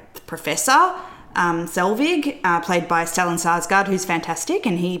don't know, professor, Selvig, played by Stellan Skarsgård, who's fantastic,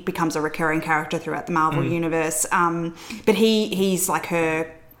 and he becomes a recurring character throughout the Marvel universe. But he's like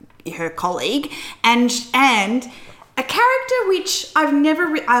her colleague, and a character which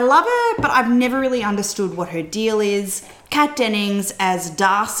I love her, but I've never really understood what her deal is. Kat Dennings as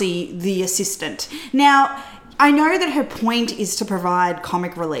Darcy, the assistant. Now, I know that her point is to provide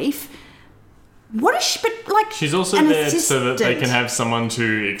comic relief. What is she? But like, she's also there so that they can have someone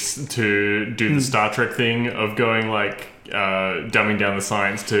to do the Star Trek thing of going like dumbing down the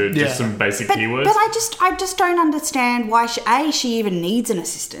science to just some basic keywords. But I just don't understand why she even needs an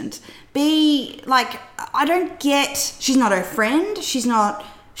assistant. B, like, I don't get. She's not her friend. She's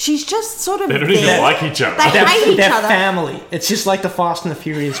just sort of. They don't even like each other. They hate each other. They're family. It's just like the Fast and the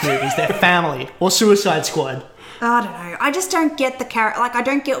Furious movies. They're family or Suicide Squad. I don't know. I just don't get the character. Like, I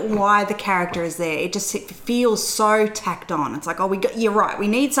don't get why the character is there. It feels so tacked on. It's like, you're right. We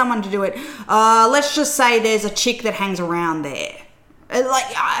need someone to do it. Let's just say there's a chick that hangs around there. And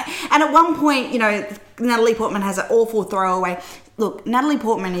at one point, Natalie Portman has an awful throwaway. Look, Natalie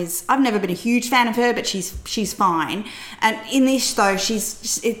Portman I've never been a huge fan of her, but she's fine. And in this, though,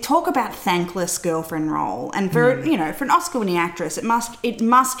 talk about thankless girlfriend role. And for an Oscar-winning actress, it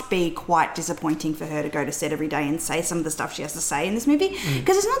must be quite disappointing for her to go to set every day and say some of the stuff she has to say in this movie.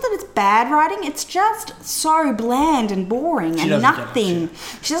 Because it's not that it's bad writing, it's just so bland and boring and nothing.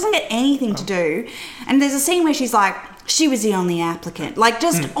 She doesn't get anything to do. And there's a scene where she's like, she was the only applicant. Like,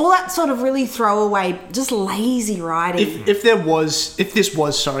 just all that sort of really throwaway, just lazy writing. If this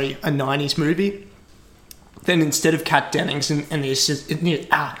was a 90s movie, then instead of Kat Dennings in the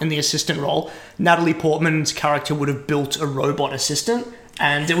assistant role, Natalie Portman's character would have built a robot assistant,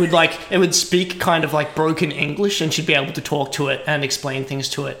 and it would speak kind of like broken English, and she'd be able to talk to it and explain things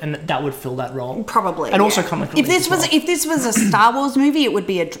to it, and that would fill that role. Probably. And also comic relief if this was a Star Wars movie, it would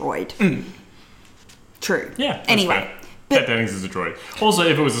be a droid. True. Yeah. Anyway, Kat Dennings is a droid. Also,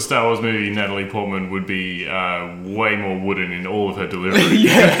 if it was a Star Wars movie, Natalie Portman would be way more wooden in all of her delivery.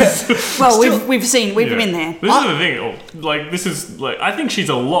 Yes. Well, we've been there. This is the thing. I think she's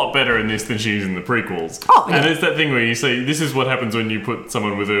a lot better in this than she is in the prequels. Oh, yeah. And it's that thing where you say, this is what happens when you put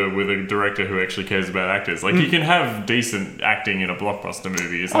someone with a director who actually cares about actors. Like, you can have decent acting in a blockbuster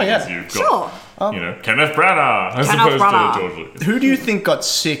movie as long as you've got, Kenneth Branagh as opposed to George Lucas. Who do you think got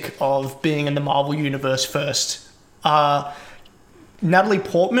sick of being in the Marvel Universe first? Natalie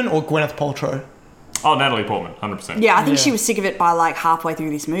Portman or Gwyneth Paltrow? Oh, Natalie Portman, 100%. Yeah, I think she was sick of it by like halfway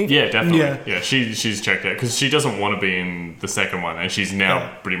through this movie. Yeah, definitely. Yeah, she's checked out because she doesn't want to be in the second one, and she's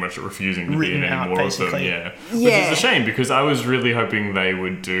now pretty much refusing to be in any more of them. Yeah, which is a shame because I was really hoping they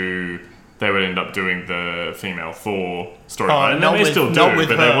would end up doing the female Thor storyline. And they still do,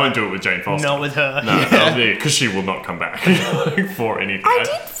 but they won't do it with Jane Foster. Not with her. No, because she will not come back for anything.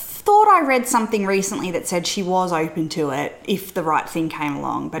 Thought I read something recently that said she was open to it if the right thing came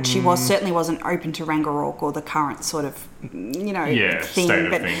along, but she certainly wasn't open to Rangarok or the current sort of thing. State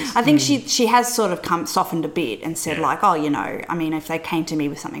of but things. I think she has sort of softened a bit and said if they came to me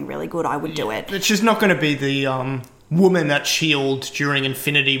with something really good, I would do it. But she's not going to be the woman at S.H.I.E.L.D. during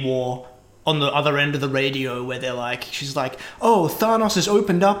Infinity War on the other end of the radio where she's like, oh, Thanos has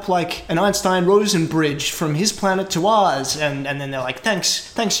opened up like an Einstein-Rosen bridge from his planet to ours, and then they're like,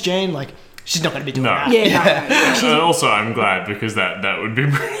 thanks Jane, like, she's not going to be doing that. And also, I'm glad because that would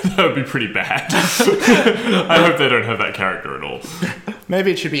be pretty bad. I hope they don't have that character at all.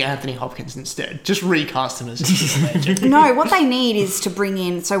 Maybe it should be Anthony Hopkins instead. Just recast him as No, what they need is to bring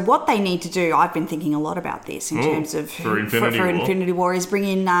in. So what they need to do, I've been thinking a lot about this in terms of for Infinity War, is bring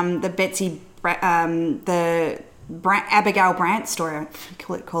in the Abigail Brandt story.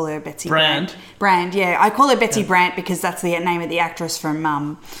 I call her Betsy Brandt. Yeah, I call her Betsy Brandt because that's the name of the actress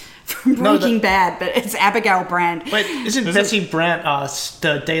from Breaking Bad, but it's Abigail Brandt. Wait, isn't Betsy Brandt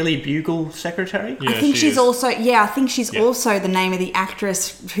the Daily Bugle secretary? Yeah, I think she's also also the name of the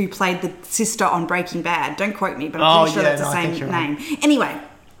actress who played the sister on Breaking Bad. Don't quote me, but I'm pretty sure that's the same name. Anyway,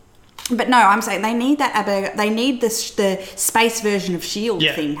 but no, I'm saying they need that Abigail. They need the space version of S.H.I.E.L.D.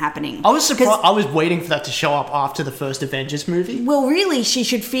 thing happening. I was surprised. I was waiting for that to show up after the first Avengers movie. Well, really, she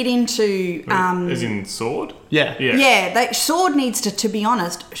should fit into. As in Sword? Yeah. Sword needs to be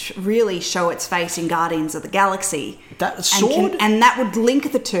honest, really show its face in Guardians of the Galaxy. That Sword, and that would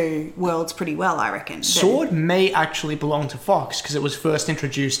link the two worlds pretty well, I reckon. Sword may actually belong to Fox because it was first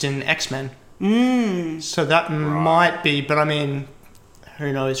introduced in X-Men. So that might be, but I mean,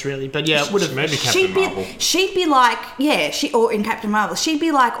 who knows really? But yeah, it would have maybe Captain Marvel. She'd be like, or in Captain Marvel, she'd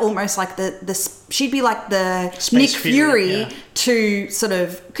be like almost like she'd be like the Space Nick Fury to sort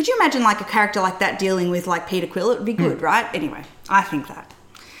of. Could you imagine like a character like that dealing with like Peter Quill? It would be good, right? Anyway, I think that.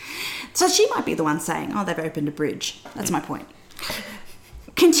 So she might be the one saying, "Oh, they've opened a bridge." That's my point.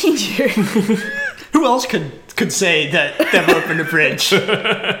 Continue. Who else could say that they've opened a bridge?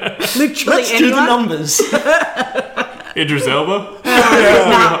 Literally, let's do the numbers. Idris Elba?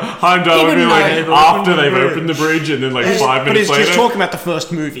 Heimdall would be like, after they've opened the bridge and then like 5 minutes later. But he's just talking about the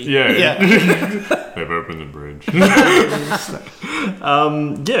first movie. Yeah. They've opened the bridge.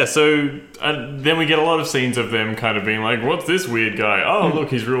 So then we get a lot of scenes of them kind of being like, what's this weird guy? Oh, look,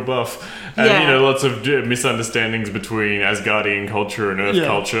 he's real buff. And, lots of misunderstandings between Asgardian culture and Earth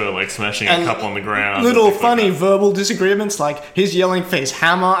culture, like smashing a cup on the ground. Little funny verbal disagreements, like he's yelling for his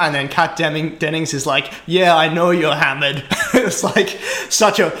hammer, and then Kat Dennings is like, yeah, I know you're hammered. It's like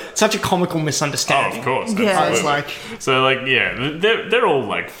such a comical misunderstanding. Oh, of course. Yeah. It's like, so, like, they're all,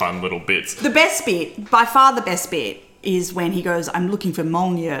 like, fun little bits. The best bit, by far the best bit, is when he goes, I'm looking for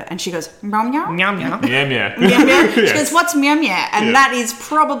Mjolnir, and she goes, Mjolnir? Mjolnir. Mjolnir. She goes, what's Mjolnir? And that is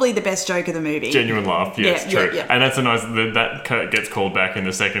probably the best joke of the movie. Genuine laugh, yes, true. Yeah. And that's a nice, that gets called back in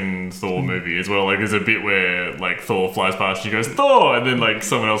the second Thor movie as well. Like, there's a bit where, like, Thor flies past, she goes, Thor! And then, like,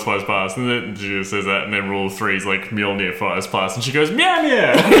 someone else flies past, and then she just says that, and then Rule of Three's like, Mjolnir flies past, and she goes,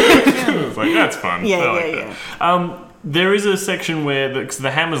 Mjolnir! It's like, that's fun. That. There is a section where the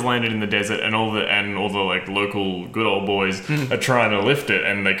hammer's landed in the desert, and all the like local good old boys are trying to lift it,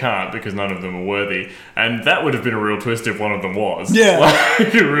 and they can't because none of them are worthy. And that would have been a real twist if one of them was. Yeah,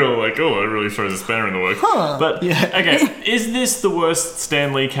 like a real like, oh, it really throws a spanner in the works. But okay, is this the worst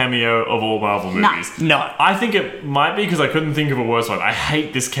Stan Lee cameo of all Marvel movies? No. I think it might be because I couldn't think of a worse one. I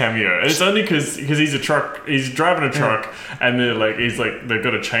hate this cameo, and it's only because he's driving a truck, and they've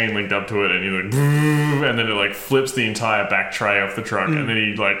got a chain linked up to it, and he's like, and then it like flips the entire back tray off the truck, and then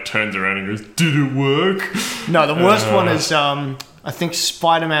he like turns around and goes, did it work? No, the worst one is I think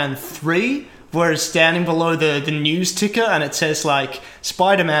Spider-Man 3, where he's standing below the news ticker and it says like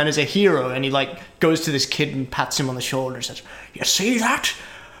Spider-Man is a hero, and he like goes to this kid and pats him on the shoulder and says, "You see that?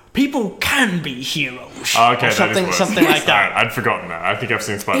 People can be heroes." Oh, okay, or something like that. Right, I'd forgotten that. I think I've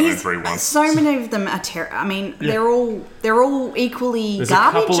seen Spider-Man 3 once. So many of them are terrible. I mean, they're all equally There's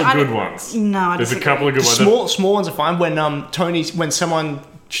garbage. a couple of good ones. No, there's a couple of good ones. Small ones are fine. When someone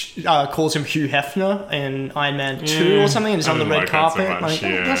calls him Hugh Hefner in Iron Man 2 or something, and he's on the red carpet.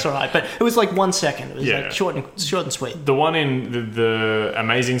 That's all right. But it was like 1 second. It was like short and sweet. The one in the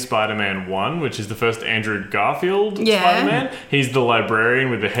Amazing Spider-Man 1, which is the first Andrew Garfield Spider-Man, he's the librarian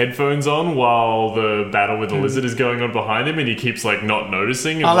with the headphones on while the battle with the lizard is going on behind him, and he keeps like not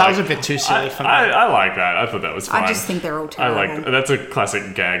noticing. That was a bit too silly for me. I like that. I thought that was fine. I just think they're all terrible. That's a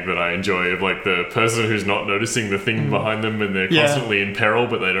classic gag that I enjoy, of like the person who's not noticing the thing behind them, and they're constantly in peril,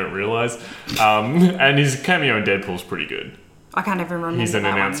 but they don't realise. And his cameo in Deadpool's pretty good. I can't even remember. He's an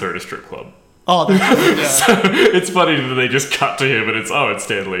that announcer one. at a strip club. Oh, so it's funny that they just cut to him, and it's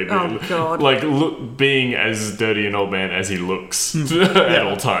Stan Lee. Oh God! Like being as dirty an old man as he looks at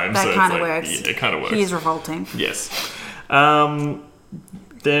all times. That so kind of like, works. Yeah, it kind of works. He is revolting. Yes.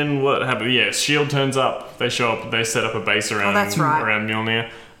 Then what happened? Yeah, S.H.I.E.L.D. turns up. They show up. They set up a base around around Mjolnir,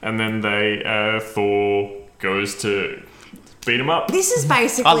 and then Thor goes to beat him up. This is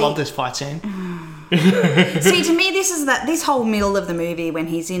basically. I love this fight scene. See, to me, this whole middle of the movie when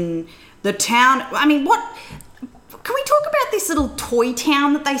he's in the town. I mean, what? Can we talk about this little toy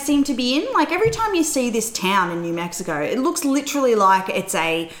town that they seem to be in? Like every time you see this town in New Mexico, it looks literally like it's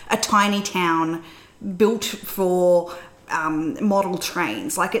a tiny town built for model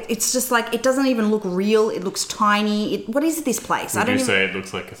trains. Like it's just like it doesn't even look real. It looks tiny. What is this place? Would you say it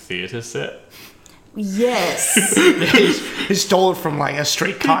looks like a theatre set? Yes. He stole it from like a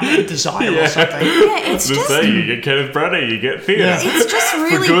streetcar design or something. Yeah, it's just you get Kenneth Branagh, you get theatre. Yeah. it's just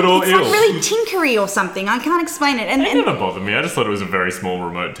really For good or it's ill. like really tinkery or something. I can't explain it. And It never bothered me. I just thought it was a very small,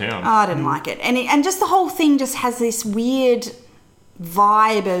 remote town. I didn't like it. And just the whole thing just has this weird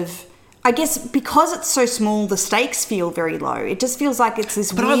vibe of, I guess because it's so small, the stakes feel very low. It just feels like it's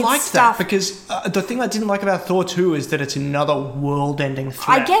this weird stuff. But I liked that because the thing I didn't like about Thor 2 is that it's another world-ending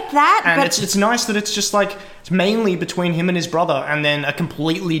threat. I get that, and but it's nice that it's just like it's mainly between him and his brother, and then a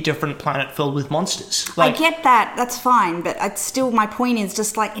completely different planet filled with monsters. I get that. That's fine, but it's still, my point is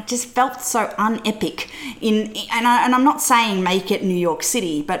just like it just felt so unepic. And I'm not saying make it New York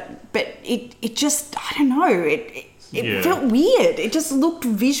City, but it just, I don't know. It felt weird. It just looked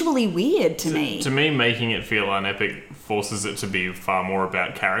visually weird to me. To me, making it feel unepic forces it to be far more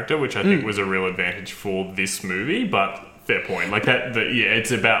about character, which I think was a real advantage for this movie, but fair point. Like that,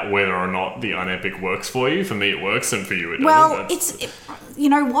 it's about whether or not the unepic works for you. For me, it works, and for you, it doesn't. Well, you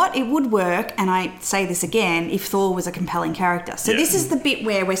know what? It would work, and I say this again, if Thor was a compelling character. So this is the bit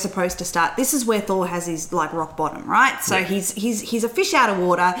where we're supposed to start. This is where Thor has his like rock bottom, right? So he's a fish out of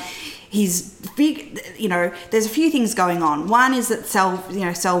water. He's big, there's a few things going on. One is that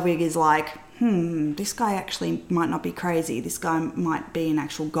Selvig is like, this guy actually might not be crazy. This guy might be an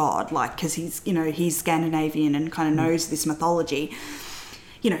actual god, like, because he's Scandinavian and kind of knows this mythology.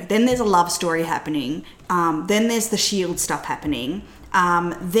 Then there's a love story happening. Then there's the S.H.I.E.L.D. stuff happening.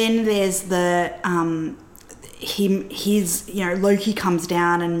 Then there's the Loki comes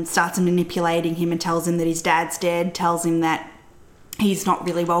down and starts manipulating him and tells him that his dad's dead, tells him that he's not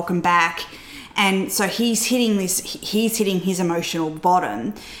really welcome back. And so he's hitting his emotional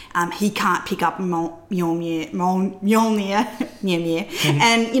bottom. He can't pick up Mjolnir.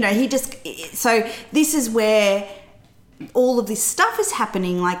 And, he just... So this is where all of this stuff is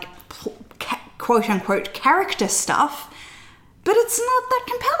happening, like quote-unquote character stuff, but it's not that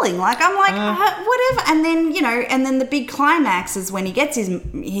compelling. Like, I'm like, whatever. And then, and then the big climax is when he gets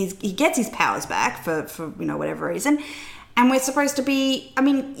his powers back for whatever reason. And we're supposed to be, I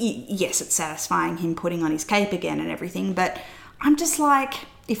mean, yes, it's satisfying him putting on his cape again and everything, but I'm just like,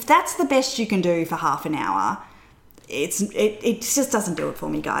 if that's the best you can do for half an hour, it just doesn't do it for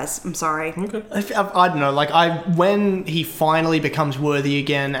me, guys. I'm sorry. Okay. I don't know, when he finally becomes worthy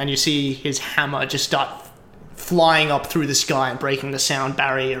again and you see his hammer just start flying up through the sky and breaking the sound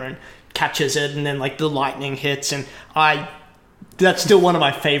barrier and catches it, and then the lightning hits, and that's still one of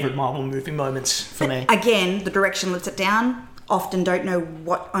my favourite Marvel movie moments for me. Again, the direction lets it down. Often don't know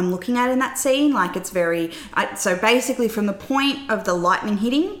what I'm looking at in that scene. Like, it's very... so basically from the point of the lightning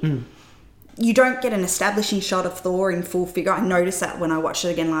hitting, you don't get an establishing shot of Thor in full figure. I noticed that when I watched it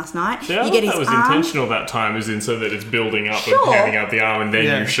again last night. Yeah, you get his that was arm. intentional that time, as in so that it's building up Sure. and handing out the arm, and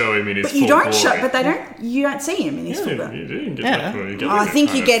then you show him in his But full you don't glory. show, but you don't see him in his full glory. You do. You get you get I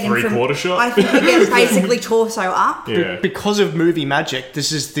think you get him from. three-quarter shot. I think you get basically torso up. Yeah. Because of movie magic,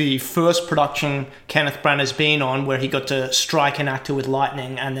 this is the first production Kenneth Branagh's been on where he got to strike an actor with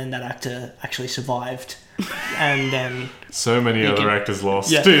lightning, and then that actor actually survived. And then So many other actors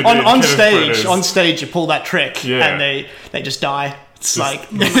lost. yeah, Dude, on Kenneth stage, Branagh's you pull that trick, Yeah. and they just die. It's like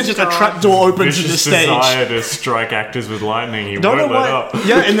it's just a trap door opens to the vicious stage. desire to strike actors with lightning. He Don't know won't let why. up.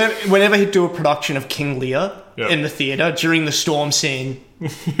 Yeah, and then whenever he'd do a production of King Lear Yeah. in the theatre during the storm scene,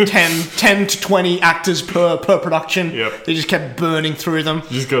 10 to 20 actors per production. Yep. They just kept burning through them.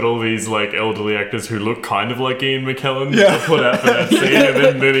 You just got all these like elderly actors who look kind of like Ian McKellen Yeah. to put out for that scene,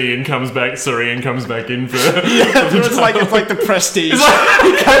 and then Ian comes back in for It's like the Prestige.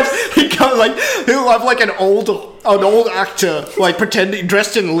 he comes like he'll have like an old actor like pretending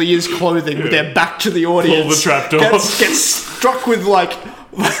dressed in Lear's clothing with their back to the audience. Pull the trapdoor. Gets struck with like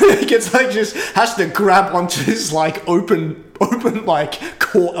gets like just has to grab onto his like open like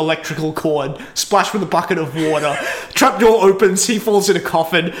electrical cord, splash with a bucket of water. Trapdoor opens, he falls in a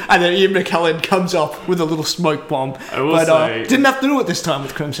coffin, and then Ian McKellen comes up with a little smoke bomb. I will say, didn't have to do it this time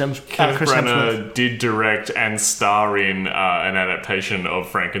with Chris Kenneth Hemsworth. Branagh did direct and star in an adaptation of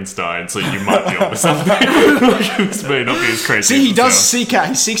Frankenstein, so you might be onto something. This may not be as crazy. See, he as it does sounds.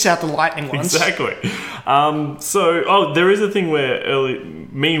 he seeks out the lightning ones. Exactly. There is a thing where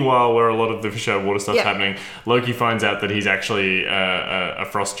meanwhile, where a lot of the fish out of water stuff's happening, Loki finds out that he's actually a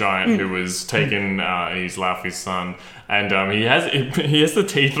frost giant who was taken. He's Laufey's son, and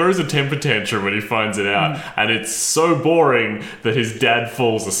he throws a temper tantrum when he finds it out, and it's so boring that his dad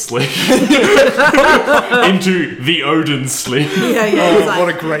falls asleep into the Odin sleep. Yeah. What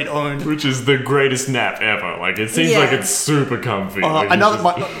a great own. Which is the greatest nap ever. Like, it seems like it's super comfy. Like,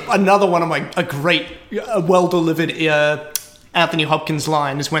 Another one of a great, well delivered Anthony Hopkins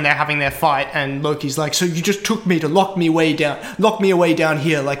line is when they're having their fight, and Loki's like, "So you just took me to lock me away down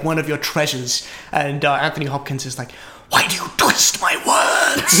here like one of your treasures," and Anthony Hopkins is like, "Why do you twist my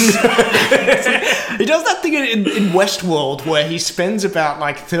words?" He does that thing in Westworld where he spends about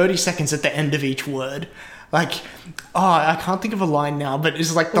like 30 seconds at the end of each word. Like, I can't think of a line now, but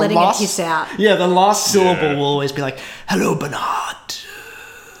it's like the Letting last... it hiss out. Yeah, the last syllable will always be like, "Hello, Bernard."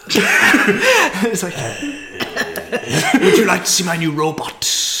 It's like, "Would you like to see my new robot?"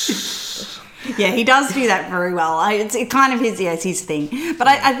 Yeah, he does do that very well. It's kind of his thing. But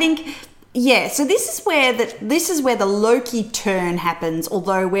I think, yeah. So this is where the Loki turn happens.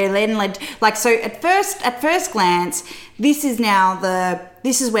 Although we're then led, like, so at first glance, this is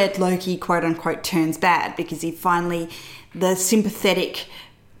where Loki, quote unquote, turns bad, because the sympathetic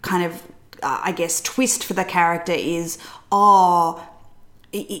kind of I guess twist for the character is,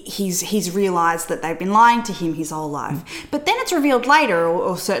 he's realised that they've been lying to him his whole life. But then it's revealed later,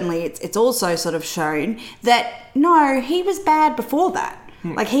 or certainly it's also sort of shown, that no, he was bad before that.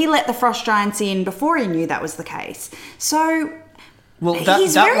 Like, he let the frost giants in before he knew that was the case. So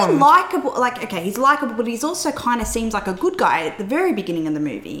he's very likeable. Like, okay, he's likeable, but he's also kind of seems like a good guy at the very beginning of the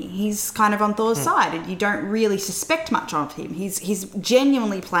movie. He's kind of on Thor's side, and you don't really suspect much of him. He's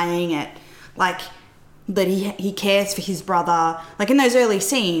genuinely playing it like that he cares for his brother. Like, in those early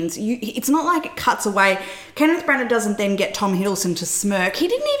scenes, it's not like it cuts away. Kenneth Branagh doesn't then get Tom Hiddleston to smirk. He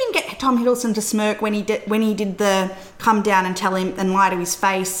didn't even get Tom Hiddleston to smirk when he did the come down and tell him and lie to his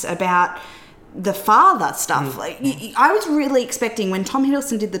face about the father stuff. Like, I was really expecting when Tom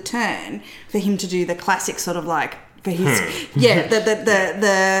Hiddleston did the turn for him to do the classic sort of like, for his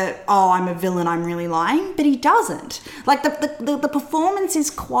I'm a villain, I'm really lying, but he doesn't. Like, the performance is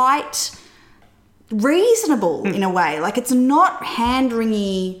quite reasonable in a way. Like, it's not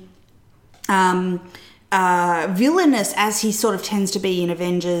hand-wringy villainous as he sort of tends to be in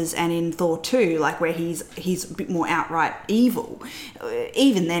Avengers and in Thor 2, like, where he's a bit more outright evil.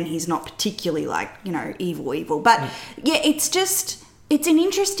 Even then, he's not particularly like, evil. But yeah, it's an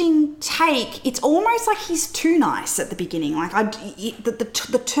interesting take. It's almost like he's too nice at the beginning. Like,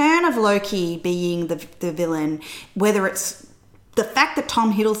 the turn of Loki being the villain, whether it's the fact that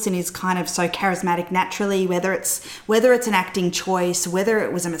Tom Hiddleston is kind of so charismatic naturally, whether it's an acting choice, whether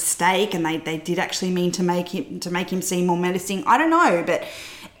it was a mistake and they did actually mean to make him seem more menacing, I don't know. But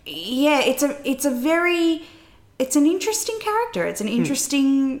yeah, it's an interesting character. It's an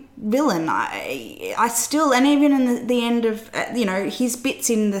interesting villain. I still, and even in the end of his bits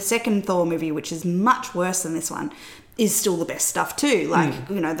in the second Thor movie, which is much worse than this one, is still the best stuff too. Like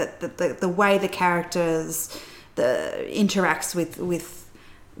the way the characters interacts with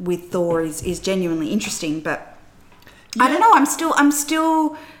with Thor is genuinely interesting, but I don't know. I'm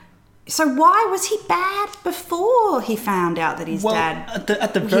still. So why was he bad before he found out that his dad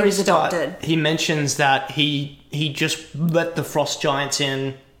at the very was start, adopted? he mentions that he just let the frost giants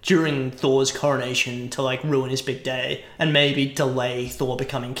in during Thor's coronation to like ruin his big day and maybe delay Thor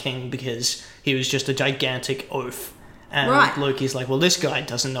becoming king because he was just a gigantic oaf. And Right. Loki's like, well, this guy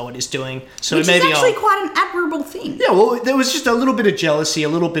doesn't know what he's doing, so Which maybe is actually quite an admirable thing. Yeah, well, there was just a little bit of jealousy, a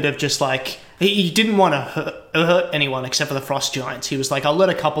little bit of just like he didn't want to hurt anyone except for the frost giants. He was like, I'll let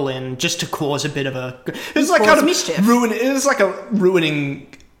a couple in just to cause a bit of a. It was like Cause kind of mischief. It was like ruining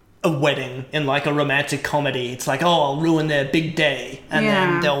a wedding in like a romantic comedy. It's like, oh, I'll ruin their big day, and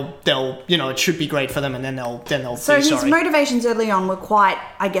then they'll it should be great for them, and then they'll So be his sorry. motivations early on were quite,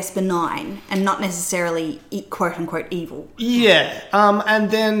 I guess, benign and not necessarily quote unquote evil. Yeah, and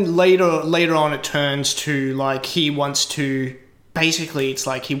then later on it turns to like he wants to basically it's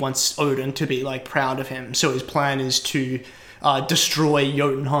like he wants Odin to be like proud of him. So his plan is to destroy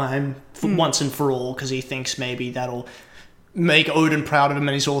Jotunheim once and for all because he thinks maybe that'll make Odin proud of him,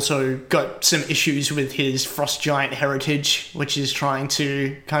 and he's also got some issues with his frost giant heritage, which is trying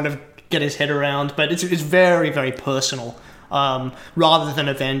to kind of get his head around. But it's very, very personal. Rather than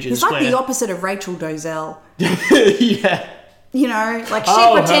Avengers, He's like the opposite of Rachel Dolezal. yeah. You know, like she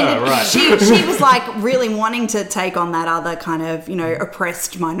Oh, pretended her, right. she was like really wanting to take on that other kind of,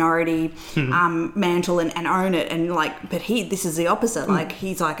 oppressed minority mantle and own it, and like, but this is the opposite. Like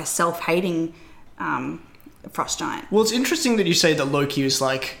he's like a self-hating frost giant. Well, it's interesting that you say that Loki is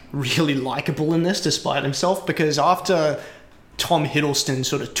like really likable in this despite himself, because after Tom Hiddleston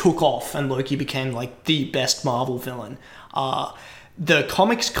sort of took off and Loki became like the best Marvel villain, the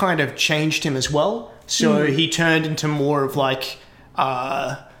comics kind of changed him as well. So he turned into more of like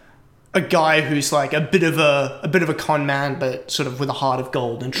a guy who's like a bit of a con man, but sort of with a heart of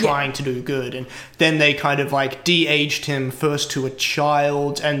gold and trying to do good. And then they kind of like de-aged him first to a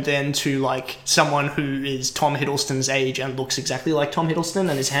child and then to like someone who is Tom Hiddleston's age and looks exactly like Tom Hiddleston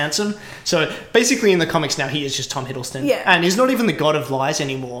and is handsome. So basically in the comics now he is just Tom Hiddleston. Yeah. And he's not even the god of lies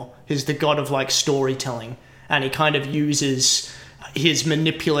anymore. He's the god of like storytelling. And he kind of uses his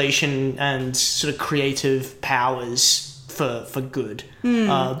manipulation and sort of creative powers for good.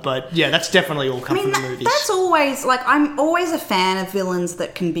 But yeah, that's definitely all come from the movies. That's always, like, I'm always a fan of villains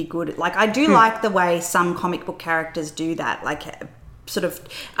that can be good. Like, I do like the way some comic book characters do that. Like, sort of,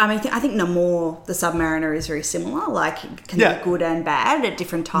 I mean, I think Namor, the Submariner, is very similar. Like, can be good and bad at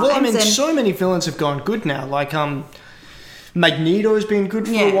different times. Well, I mean, and so many villains have gone good now. Like, Magneto's been good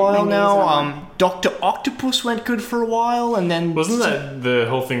for a while Magneto's now. Dr. Octopus went good for a while, and then... Wasn't that the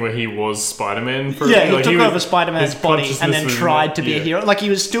whole thing where he was Spider-Man for a Yeah, bit? he Like, took was- over Spider-Man's his body and then consciousness was tried to be a yeah. hero. Like, he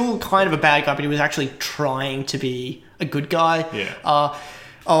was still kind of a bad guy, but he was actually trying to be a good guy. Yeah.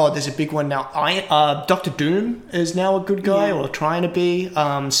 There's a big one now. Doctor Doom is now a good guy, or trying to be.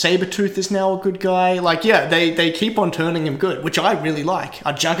 Sabretooth is now a good guy. Like, yeah, they keep on turning him good, which I really like.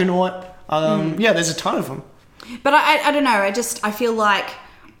 Juggernaut. Yeah, there's a ton of them. But I don't know. I feel like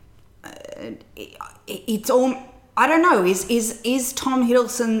it's all. I don't know. Is Tom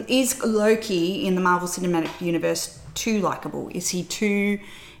Hiddleston, is Loki in the Marvel Cinematic Universe too likable? Is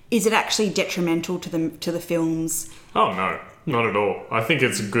it actually detrimental to the films? Oh no, not at all. I think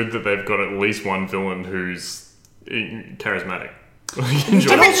it's good that they've got at least one villain who's charismatic.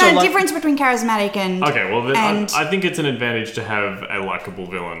 Difference between charismatic and Okay, well, then I think it's an advantage to have a likable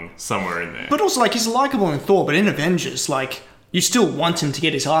villain somewhere in there. But also, like, he's likable in Thor, but in Avengers, like, you still want him to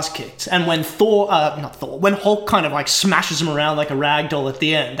get his ass kicked. And when when Hulk kind of, like, smashes him around like a ragdoll at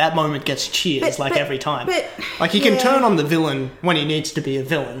the end, that moment gets cheers, every time. Like, he can turn on the villain when he needs to be a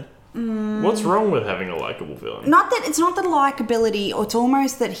villain. What's wrong with having a likable villain? It's not the likability, or it's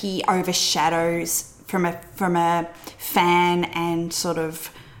almost that he overshadows from a fan and sort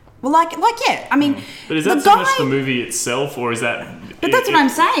of, well, yeah. I mean, But is that so much the movie itself, or is that? But that's what I'm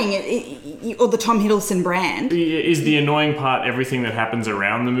saying. Or the Tom Hiddleston brand. Is the annoying part everything that happens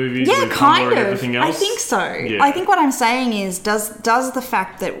around the movies? Yeah, with kind Tumblr of. and everything else? I think so. Yeah. I think what I'm saying is, does the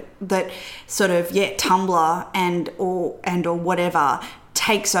fact that sort of Tumblr and or whatever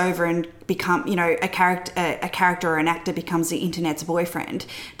takes over and become, a character or an actor becomes the internet's boyfriend,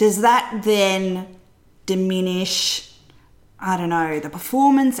 does that then diminish, I don't know, the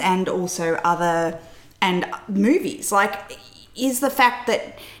performance and also movies? Like, is the fact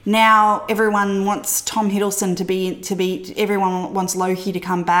that now everyone wants Tom Hiddleston to be everyone wants Loki to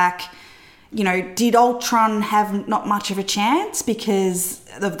come back, did Ultron have not much of a chance because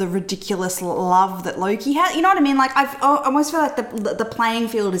of the ridiculous love that Loki had? You know what I mean? Like, I almost feel like the playing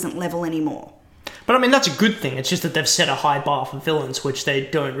field isn't level anymore. But I mean, that's a good thing. It's just that they've set a high bar for villains, which they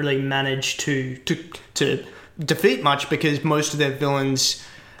don't really manage to defeat much, because most of their villains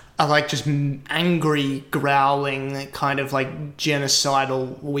are like just angry, growling, kind of like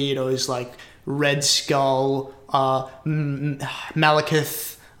genocidal weirdos, like Red Skull,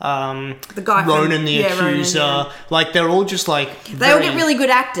 Malekith, the guy Ronan the Accuser. Ronan, yeah. Like, they're all just like they all get really good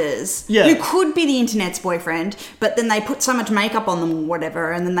actors Yeah. who could be the internet's boyfriend, but then they put so much makeup on them or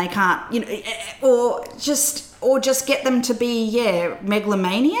whatever, and then they can't, or just get them to be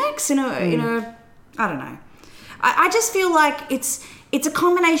megalomaniacs in a I don't know. I just feel like it's a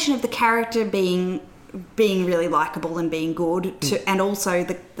combination of the character being really likable and being good, and also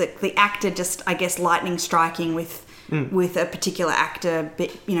the actor just, I guess, lightning striking with a particular actor,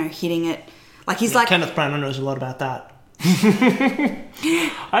 hitting it. Like he's like Kenneth Branagh knows a lot about that.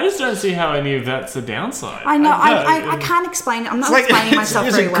 I just don't see how any of that's a downside. I know. I can't explain it. I'm not explaining myself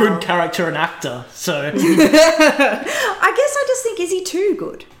very well. He's a good character and actor, so. I guess I just think, is he too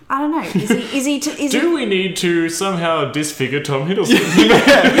good? I don't know. Do we need to somehow disfigure Tom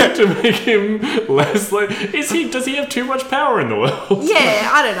Hiddleston to make him less like? Does he have too much power in the world? Yeah,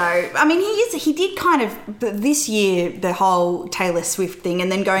 I don't know. I mean, he did kind of this year, the whole Taylor Swift thing, and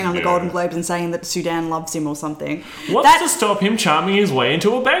then going on the Golden Globes and saying that Sudan loves him or something. What's to stop him charming his way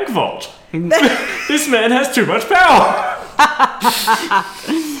into a bank vault? This man has too much power.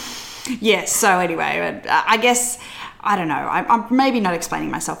 Yes. So anyway, I guess. I don't know. I'm maybe not explaining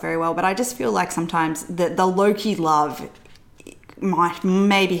myself very well, but I just feel like sometimes the Loki love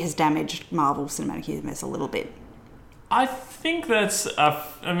maybe has damaged Marvel Cinematic Universe a little bit. I think that's. I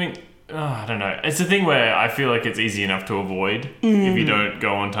don't know. It's a thing where I feel like it's easy enough to avoid if you don't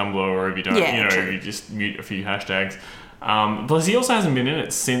go on Tumblr, or if you don't, if you just mute a few hashtags. Plus, he also hasn't been in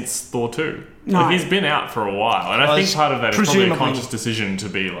it since Thor 2. No. Like, he's been out for a while, and I think part of that is probably a conscious decision to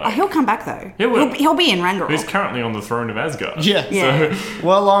be like... he'll come back, though. He will. He'll be in Ragnarok. He's currently on the throne of Asgard. Yeah. So,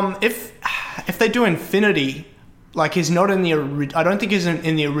 well, if they do Infinity, like, he's not in the... I don't think he's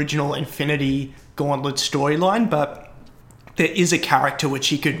in the original Infinity Gauntlet storyline, but there is a character which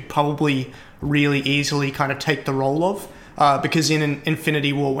he could probably really easily kind of take the role of, because in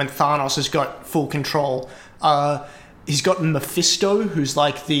Infinity War, when Thanos has got full control... he's got Mephisto, who's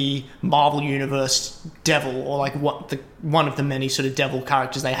like the Marvel Universe devil, or like one of the many sort of devil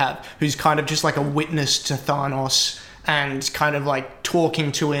characters they have, who's kind of just like a witness to Thanos and kind of like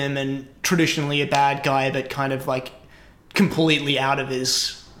talking to him, and traditionally a bad guy, but kind of like completely out of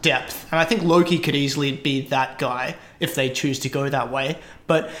his depth. And I think Loki could easily be that guy if they choose to go that way.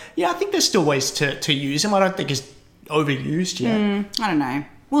 But yeah, I think there's still ways to use him. I don't think he's overused yet. I don't know.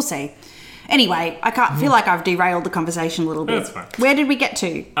 We'll see. Anyway, I can't feel like I've derailed the conversation a little bit. That's fine. Where did we get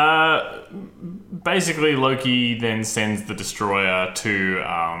to? Basically, Loki then sends the Destroyer to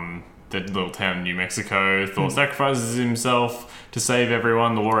the little town in New Mexico. Thor sacrifices himself to save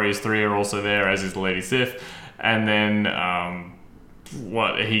everyone. The Warriors 3 are also there, as is the Lady Sif. And then...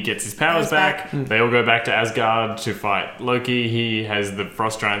 he gets his powers back. They all go back to Asgard to fight Loki. He has the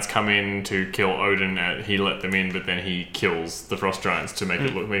Frost Giants come in to kill Odin. He let them in, but then he kills the Frost Giants to make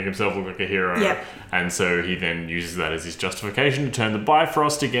make himself look like a hero. Yep. And so he then uses that as his justification to turn the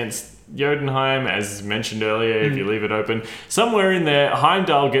Bifrost against Jotunheim, as mentioned earlier. If you leave it open, somewhere in there,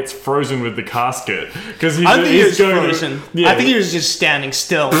 Heimdall gets frozen with the casket because I think he was frozen. I think he was just standing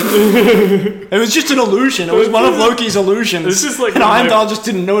still. It was just an illusion. It was one of Loki's illusions. It's just like, and Heimdall just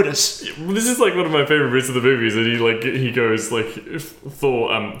didn't notice. This is like one of my favorite bits of the movie, is that he goes like,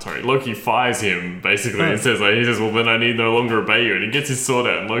 Loki fires him basically and says well, then I need no longer obey you, and he gets his sword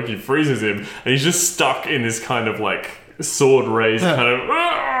out and Loki freezes him, and he's just stuck in this kind of like sword raised kind of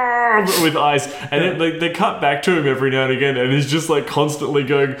with ice, and then they cut back to him every now and again, and he's just like constantly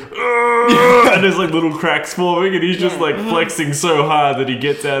going and there's like little cracks forming, and he's just like flexing so hard that he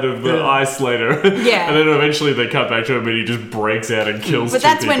gets out of the ice later. And then eventually they cut back to him and he just breaks out and kills but two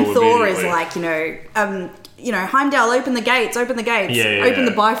that's people when Thor is immediately. like, Heimdall, open the gates, open the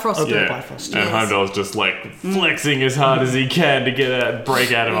Bifrost. Open the Bifrost. And Heimdall's just like flexing as hard as he can to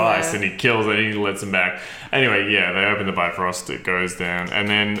break out of ice, and he kills it and he lets him back. Anyway, they open the Bifrost, it goes down, and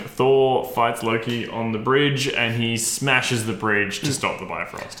then Thor fights Loki on the bridge, and he smashes the bridge to stop the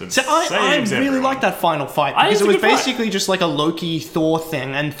Bifrost. And so I really everyone. like that final fight, because it was basically just like a Loki-Thor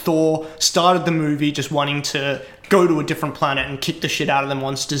thing, and Thor started the movie just wanting to go to a different planet and kick the shit out of the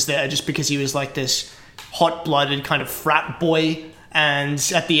monsters there, just because he was like this hot-blooded kind of frat boy,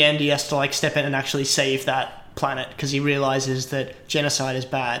 and at the end he has to like step in and actually save that planet because he realizes that genocide is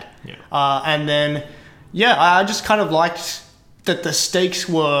bad. And then I just kind of liked that the stakes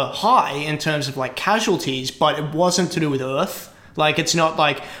were high in terms of like casualties, but it wasn't to do with Earth. Like, it's not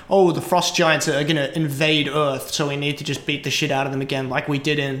like, oh, the frost giants are going to invade Earth, so we need to just beat the shit out of them again, like we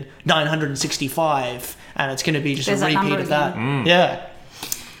did in 965, and it's going to be just There's a that repeat number of that. Mm. Yeah.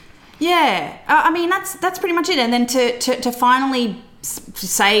 Yeah, I mean that's pretty much it. And then to finally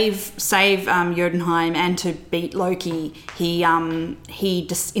save Jotunheim and to beat Loki, he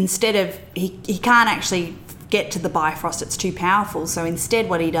just instead of he can't actually get to the Bifrost, it's too powerful. So instead,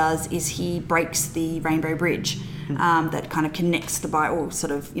 what he does is he breaks the Rainbow Bridge that kind of connects the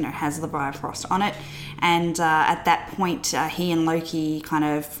has the Bifrost on it. And at that point, he and Loki kind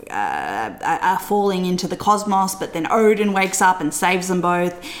of are falling into the cosmos, but then Odin wakes up and saves them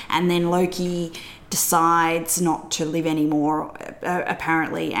both, and then Loki decides not to live anymore,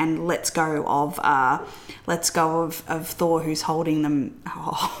 apparently, and lets go of Thor, who's holding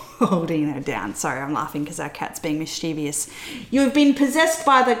her down. Sorry, I'm laughing because our cat's being mischievous. You have been possessed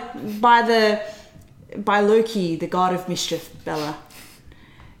by Loki, the god of mischief, Bella.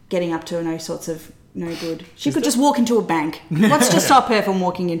 Getting up to no good. She could just walk into a bank. What's to stop her from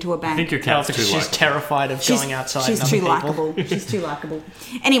walking into a bank? I think your cat's too She's likable. terrified of going outside. She's and too other people. likable. She's too likable.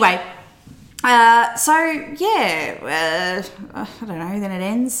 Anyway, I don't know. Then it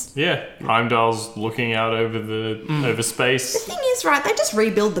ends. Yeah, Heimdall's looking out over over space. The thing is, right? They just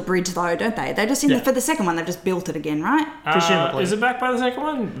rebuild the bridge, though, don't they? They just for the second one, they've just built it again, right? Presumably. Is it back by the second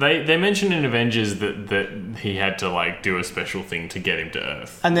one? They mentioned in Avengers that he had to do a special thing to get him to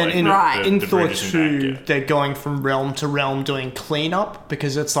Earth. And then in the Thor bridge isn't 2, back yet. they're going from realm to realm doing cleanup,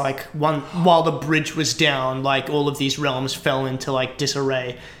 because it's like while the bridge was down, like all of these realms fell into like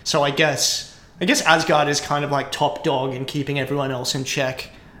disarray. So I guess Asgard is kind of like top dog in keeping everyone else in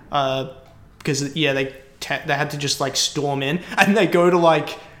check, because they had to just like storm in, and they go to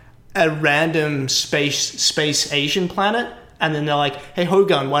like a random space Asian planet, and then they're like, "Hey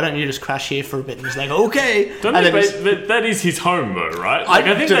Hogun, why don't you just crash here for a bit?" And he's like, "Okay." That is his home, though, right? I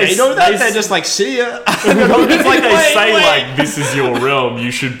think they know that. They're just like, "See ya." And then Hogun's like, they say wait. this is your realm.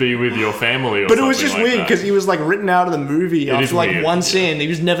 You should be with your family. But it was just weird because he was like written out of the movie after like weird, one scene. He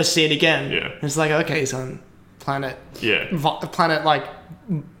was never seen again. Yeah. It's like, okay, he's on planet. Yeah. Planet like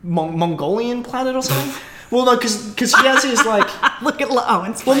Mongolian planet or something. Well, no, because he has his like. Look at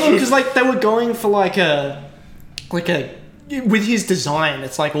Owen's face. Well, no, because like they were going for like a with his design.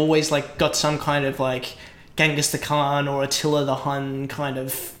 It's like always like got some kind of like Genghis the Khan or Attila the Hun kind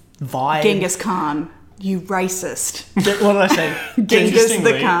of vibe. Genghis Khan, you racist. What did I say? Genghis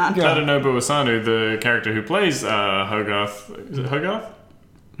the Khan. Tadanobu Asano, the character who plays Hogarth. Is it Hogarth?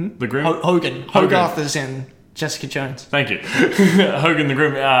 The Grim? Hogan. Hogarth is in Jessica Jones. Thank you. Hogan the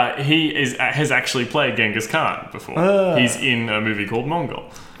Grim. He has actually played Genghis Khan before. He's in a movie called Mongol.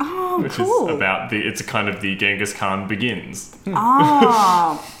 Oh, which cool. is about it's kind of the Genghis Khan Begins.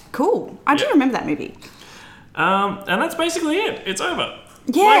 Oh, cool. I do remember that movie. And that's basically it. It's over.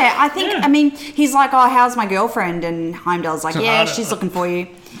 Yeah, I think, I mean, he's like, oh, how's my girlfriend? And Heimdall's like, yeah, she's looking for you.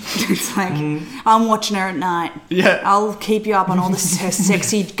 It's like, I'm watching her at night. Yeah. I'll keep you up on all the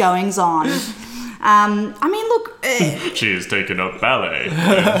sexy goings on. I mean, look. She has taken up ballet.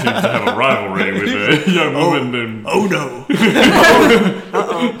 And seems to have a rivalry with a young woman. Oh no.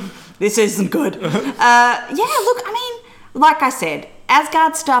 Uh-oh. This isn't good. Look, I mean, like I said,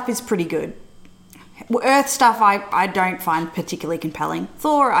 Asgard stuff is pretty good. Earth stuff I don't find particularly compelling.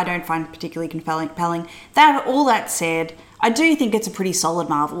 Thor I don't find particularly compelling. All that said, I do think it's a pretty solid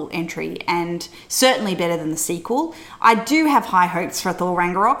Marvel entry and certainly better than the sequel. I do have high hopes for Thor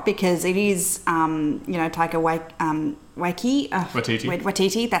Ragnarok because it is, Taika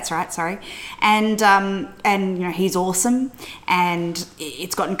Waititi, that's right, sorry. And he's awesome and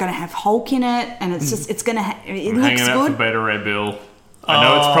it's going to have Hulk in it and it's just, it looks hanging out good. for Beta Ray Bill. I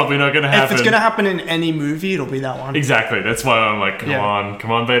know it's probably not going to happen. If it's going to happen in any movie, it'll be that one. Exactly. That's why I'm like, come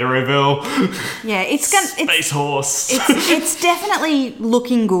on, Beta Ray Bill. Yeah, it's going Space Horse. It's definitely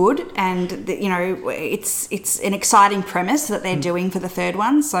looking good, and it's an exciting premise that they're doing for the third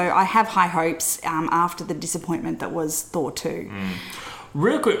one. So I have high hopes after the disappointment that was Thor 2.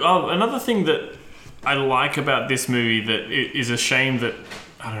 Real quick, another thing that I like about this movie that it is a shame that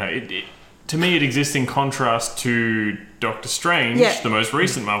I don't know. To me, it exists in contrast to Doctor Strange, the most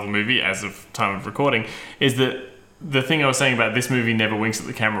recent Marvel movie, as of time of recording, is that the thing I was saying about this movie never winks at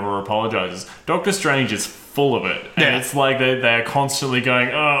the camera or apologizes. Doctor Strange is full of it. And it's like they're constantly going,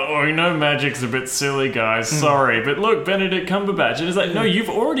 magic's a bit silly, guys, sorry. But look, Benedict Cumberbatch. And it's like, no, you've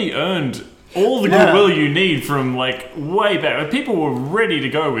already earned all the goodwill you need from like way back. People were ready to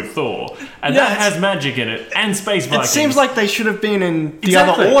go with Thor, and that has magic in it and space Vikings. It seems like they should have been in the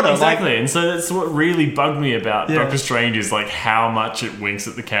other order. Exactly, and so that's what really bugged me about Doctor Strange is like how much it winks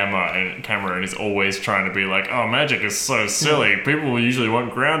at the camera and is always trying to be like, oh, magic is so silly. People usually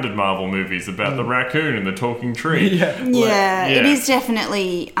want grounded Marvel movies about the raccoon and the talking tree. It is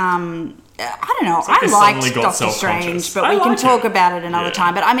definitely. I don't know. I liked Doctor Strange, but we can talk about it another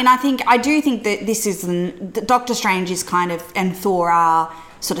time. But I mean, I do think that this is Doctor Strange is kind of, and Thor are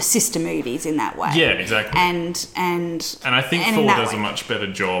sort of sister movies in that way. Yeah, exactly. And I think Thor does a much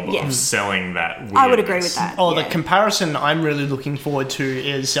better job of selling that weirdness. I would agree with that. Oh, the comparison I'm really looking forward to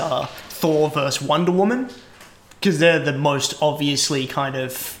is Thor versus Wonder Woman, because they're the most obviously kind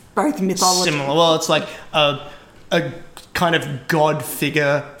of both mythology. Similar. Well, it's like a kind of god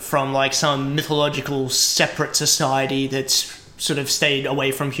figure from like some mythological separate society that's sort of stayed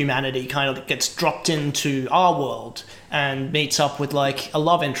away from humanity, kind of gets dropped into our world and meets up with like a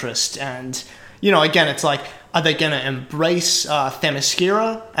love interest. And, you know, again, it's like, are they going to embrace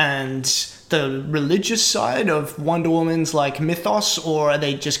Themyscira and the religious side of Wonder Woman's like mythos, or are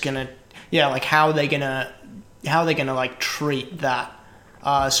they just going to, like how are they going to like treat that?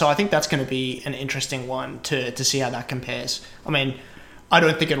 So I think that's going to be an interesting one to see how that compares. I mean, I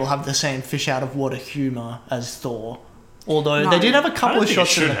don't think it'll have the same fish out of water humour as Thor. Although they did have a couple of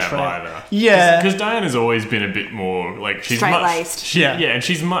shots in the trailer. Yeah. Because Diana's always been a bit more, like, she's straight-laced. And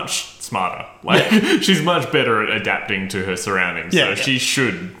she's much smarter. Like, she's much better at adapting to her surroundings. So she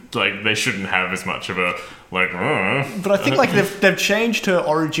should, like, they shouldn't have as much of a, like, But I think, like, they've changed her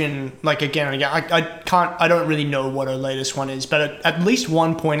origin, like, again and again. I don't really know what her latest one is, but at least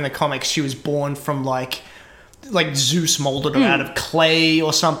one point in the comics, she was born from, like Zeus molded her out of clay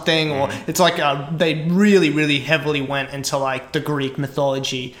or something, or it's like they really, really heavily went into like the Greek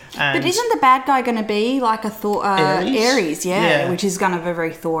mythology. And but isn't the bad guy going to be like a Thor, Ares? Which is kind of a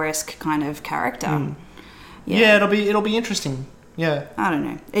very Thor-esque kind of character. Yeah, it'll be interesting. Yeah, I don't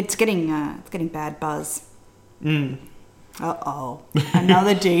know. It's getting bad buzz. Uh-oh,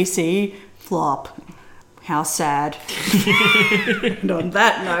 another DC flop. How sad. And on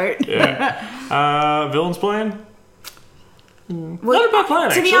that note, villain's plan. Well, not a bad plan,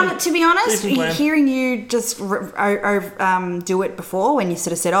 to be honest, hearing you just do it before when you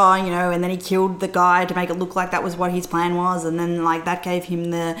sort of said, and then he killed the guy to make it look like that was what his plan was, and then like that gave him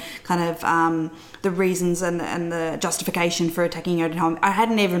the kind of the reasons and the justification for attacking Odin. I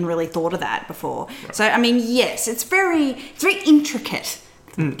hadn't even really thought of that before. Right. So I mean, yes, it's very intricate.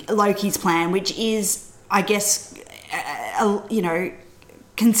 Loki's plan, which is, I guess,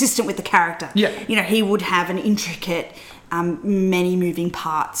 consistent with the character. Yeah. You know, he would have an intricate, many moving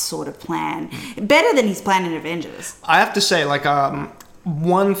parts sort of plan. Better than his plan in Avengers. I have to say, like,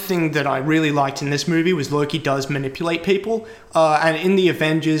 one thing that I really liked in this movie was Loki does manipulate people. And in the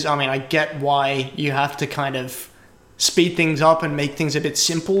Avengers, I mean, I get why you have to kind of speed things up and make things a bit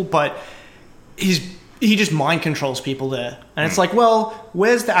simple, but he just mind controls people there. And it's like, well,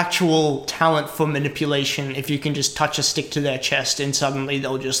 where's the actual talent for manipulation if you can just touch a stick to their chest and suddenly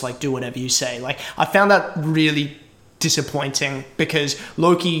they'll just like do whatever you say? Like, I found that really disappointing because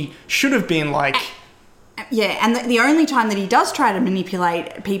Loki should have been like... Yeah, and the only time that he does try to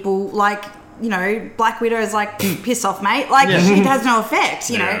manipulate people, like, you know, Black Widow is like, piss off, mate. Like, it has no effect,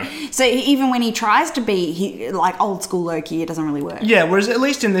 you know. So even when he tries to be like old school Loki, it doesn't really work. Yeah, whereas at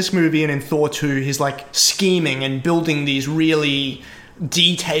least in this movie and in Thor 2, he's like scheming and building these really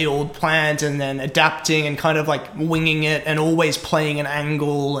detailed plans and then adapting and kind of like winging it and always playing an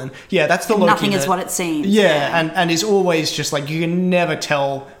angle. And yeah, that's the Loki. Nothing is what it seems. Yeah, and is always just like, you can never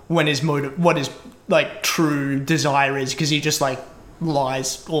tell when his motive, what his like true desire is, because he just like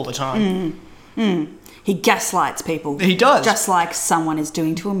lies all the time. He gaslights people. He does. Just like someone is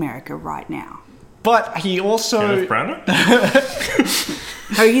doing to America right now. But he also... Kenneth Branagh?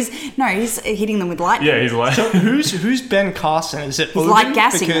 He's hitting them with lightning. Yeah, he's like... So who's Ben Carson? Is it he's Odin? light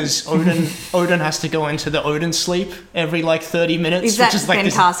gassing because Odin has to go into the Odin sleep every like 30 minutes. Is that which is like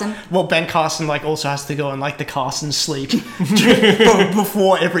Ben Carson? Well, Ben Carson like also has to go in like the Carson sleep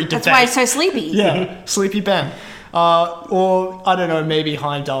before every debate. That's why he's so sleepy. Yeah, sleepy Ben. Or, I don't know, maybe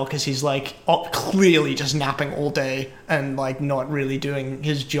Heimdall, because he's, like, clearly just napping all day and, like, not really doing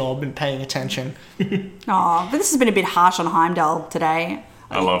his job and paying attention. Oh, but this has been a bit harsh on Heimdall today.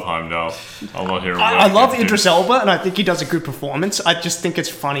 I love Heimdall. I'll not hear I love Idris Elba, and I think he does a good performance. I just think it's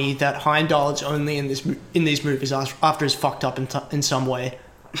funny that Heimdall is only in these movies after he's fucked up in some way.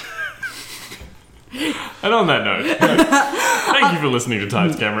 And on that note, Thank you for listening to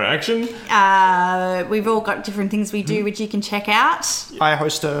Tights Camera Action. We've all got different things we do, which you can check out. I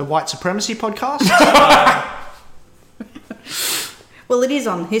host a white supremacy podcast. Well, it is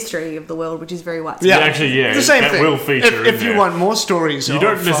on history of the world, which is very white. Yeah, actually, yeah. The same that thing. will feature If you want more stories, you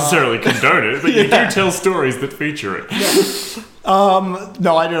don't necessarily condone it, but you do tell stories that feature it.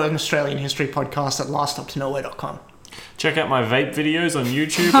 No, I do an Australian history podcast at lastuptonowhere.com. Check out my vape videos on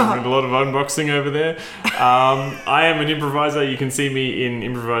YouTube. I'm doing a lot of unboxing over there. I am an improviser. You can see me in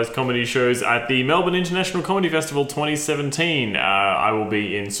improvised comedy shows at the Melbourne International Comedy Festival 2017. I will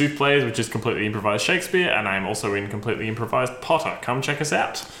be in Soothplayers, which is completely improvised Shakespeare, and I'm also in completely improvised Potter. Come check us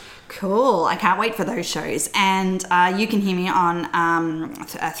out. Cool. I can't wait for those shows. And you can hear me on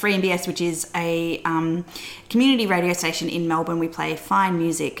 3MBS, which is a community radio station in Melbourne. We play fine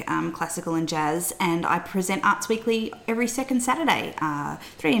music, classical and jazz, and I present Arts Weekly every second Saturday,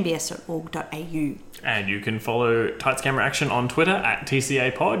 3mbs.org.au. And you can follow Tights Camera Action on Twitter at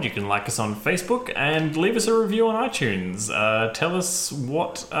TCA Pod. You can like us on Facebook and leave us a review on iTunes. Tell us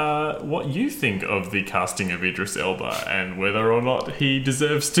what you think of the casting of Idris Elba and whether or not he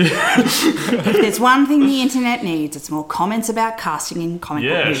deserves to. If there's one thing the internet needs, it's more comments about casting in comic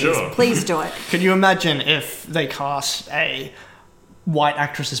book movies. Sure. Please do it. Can you imagine if they cast a white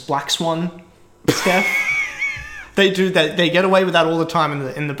actress as Black Swan, Steph? They do that. They get away with that all the time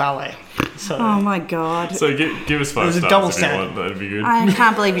in the ballet. So, Oh my god. So give us 5 was a stars double if you standard. want. That'd be good. I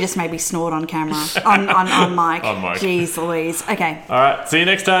can't believe you just made me snort on camera. On mic. On mic. Jeez Louise. Okay. All right. See you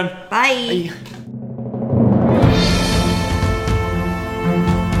next time. Bye. Hey.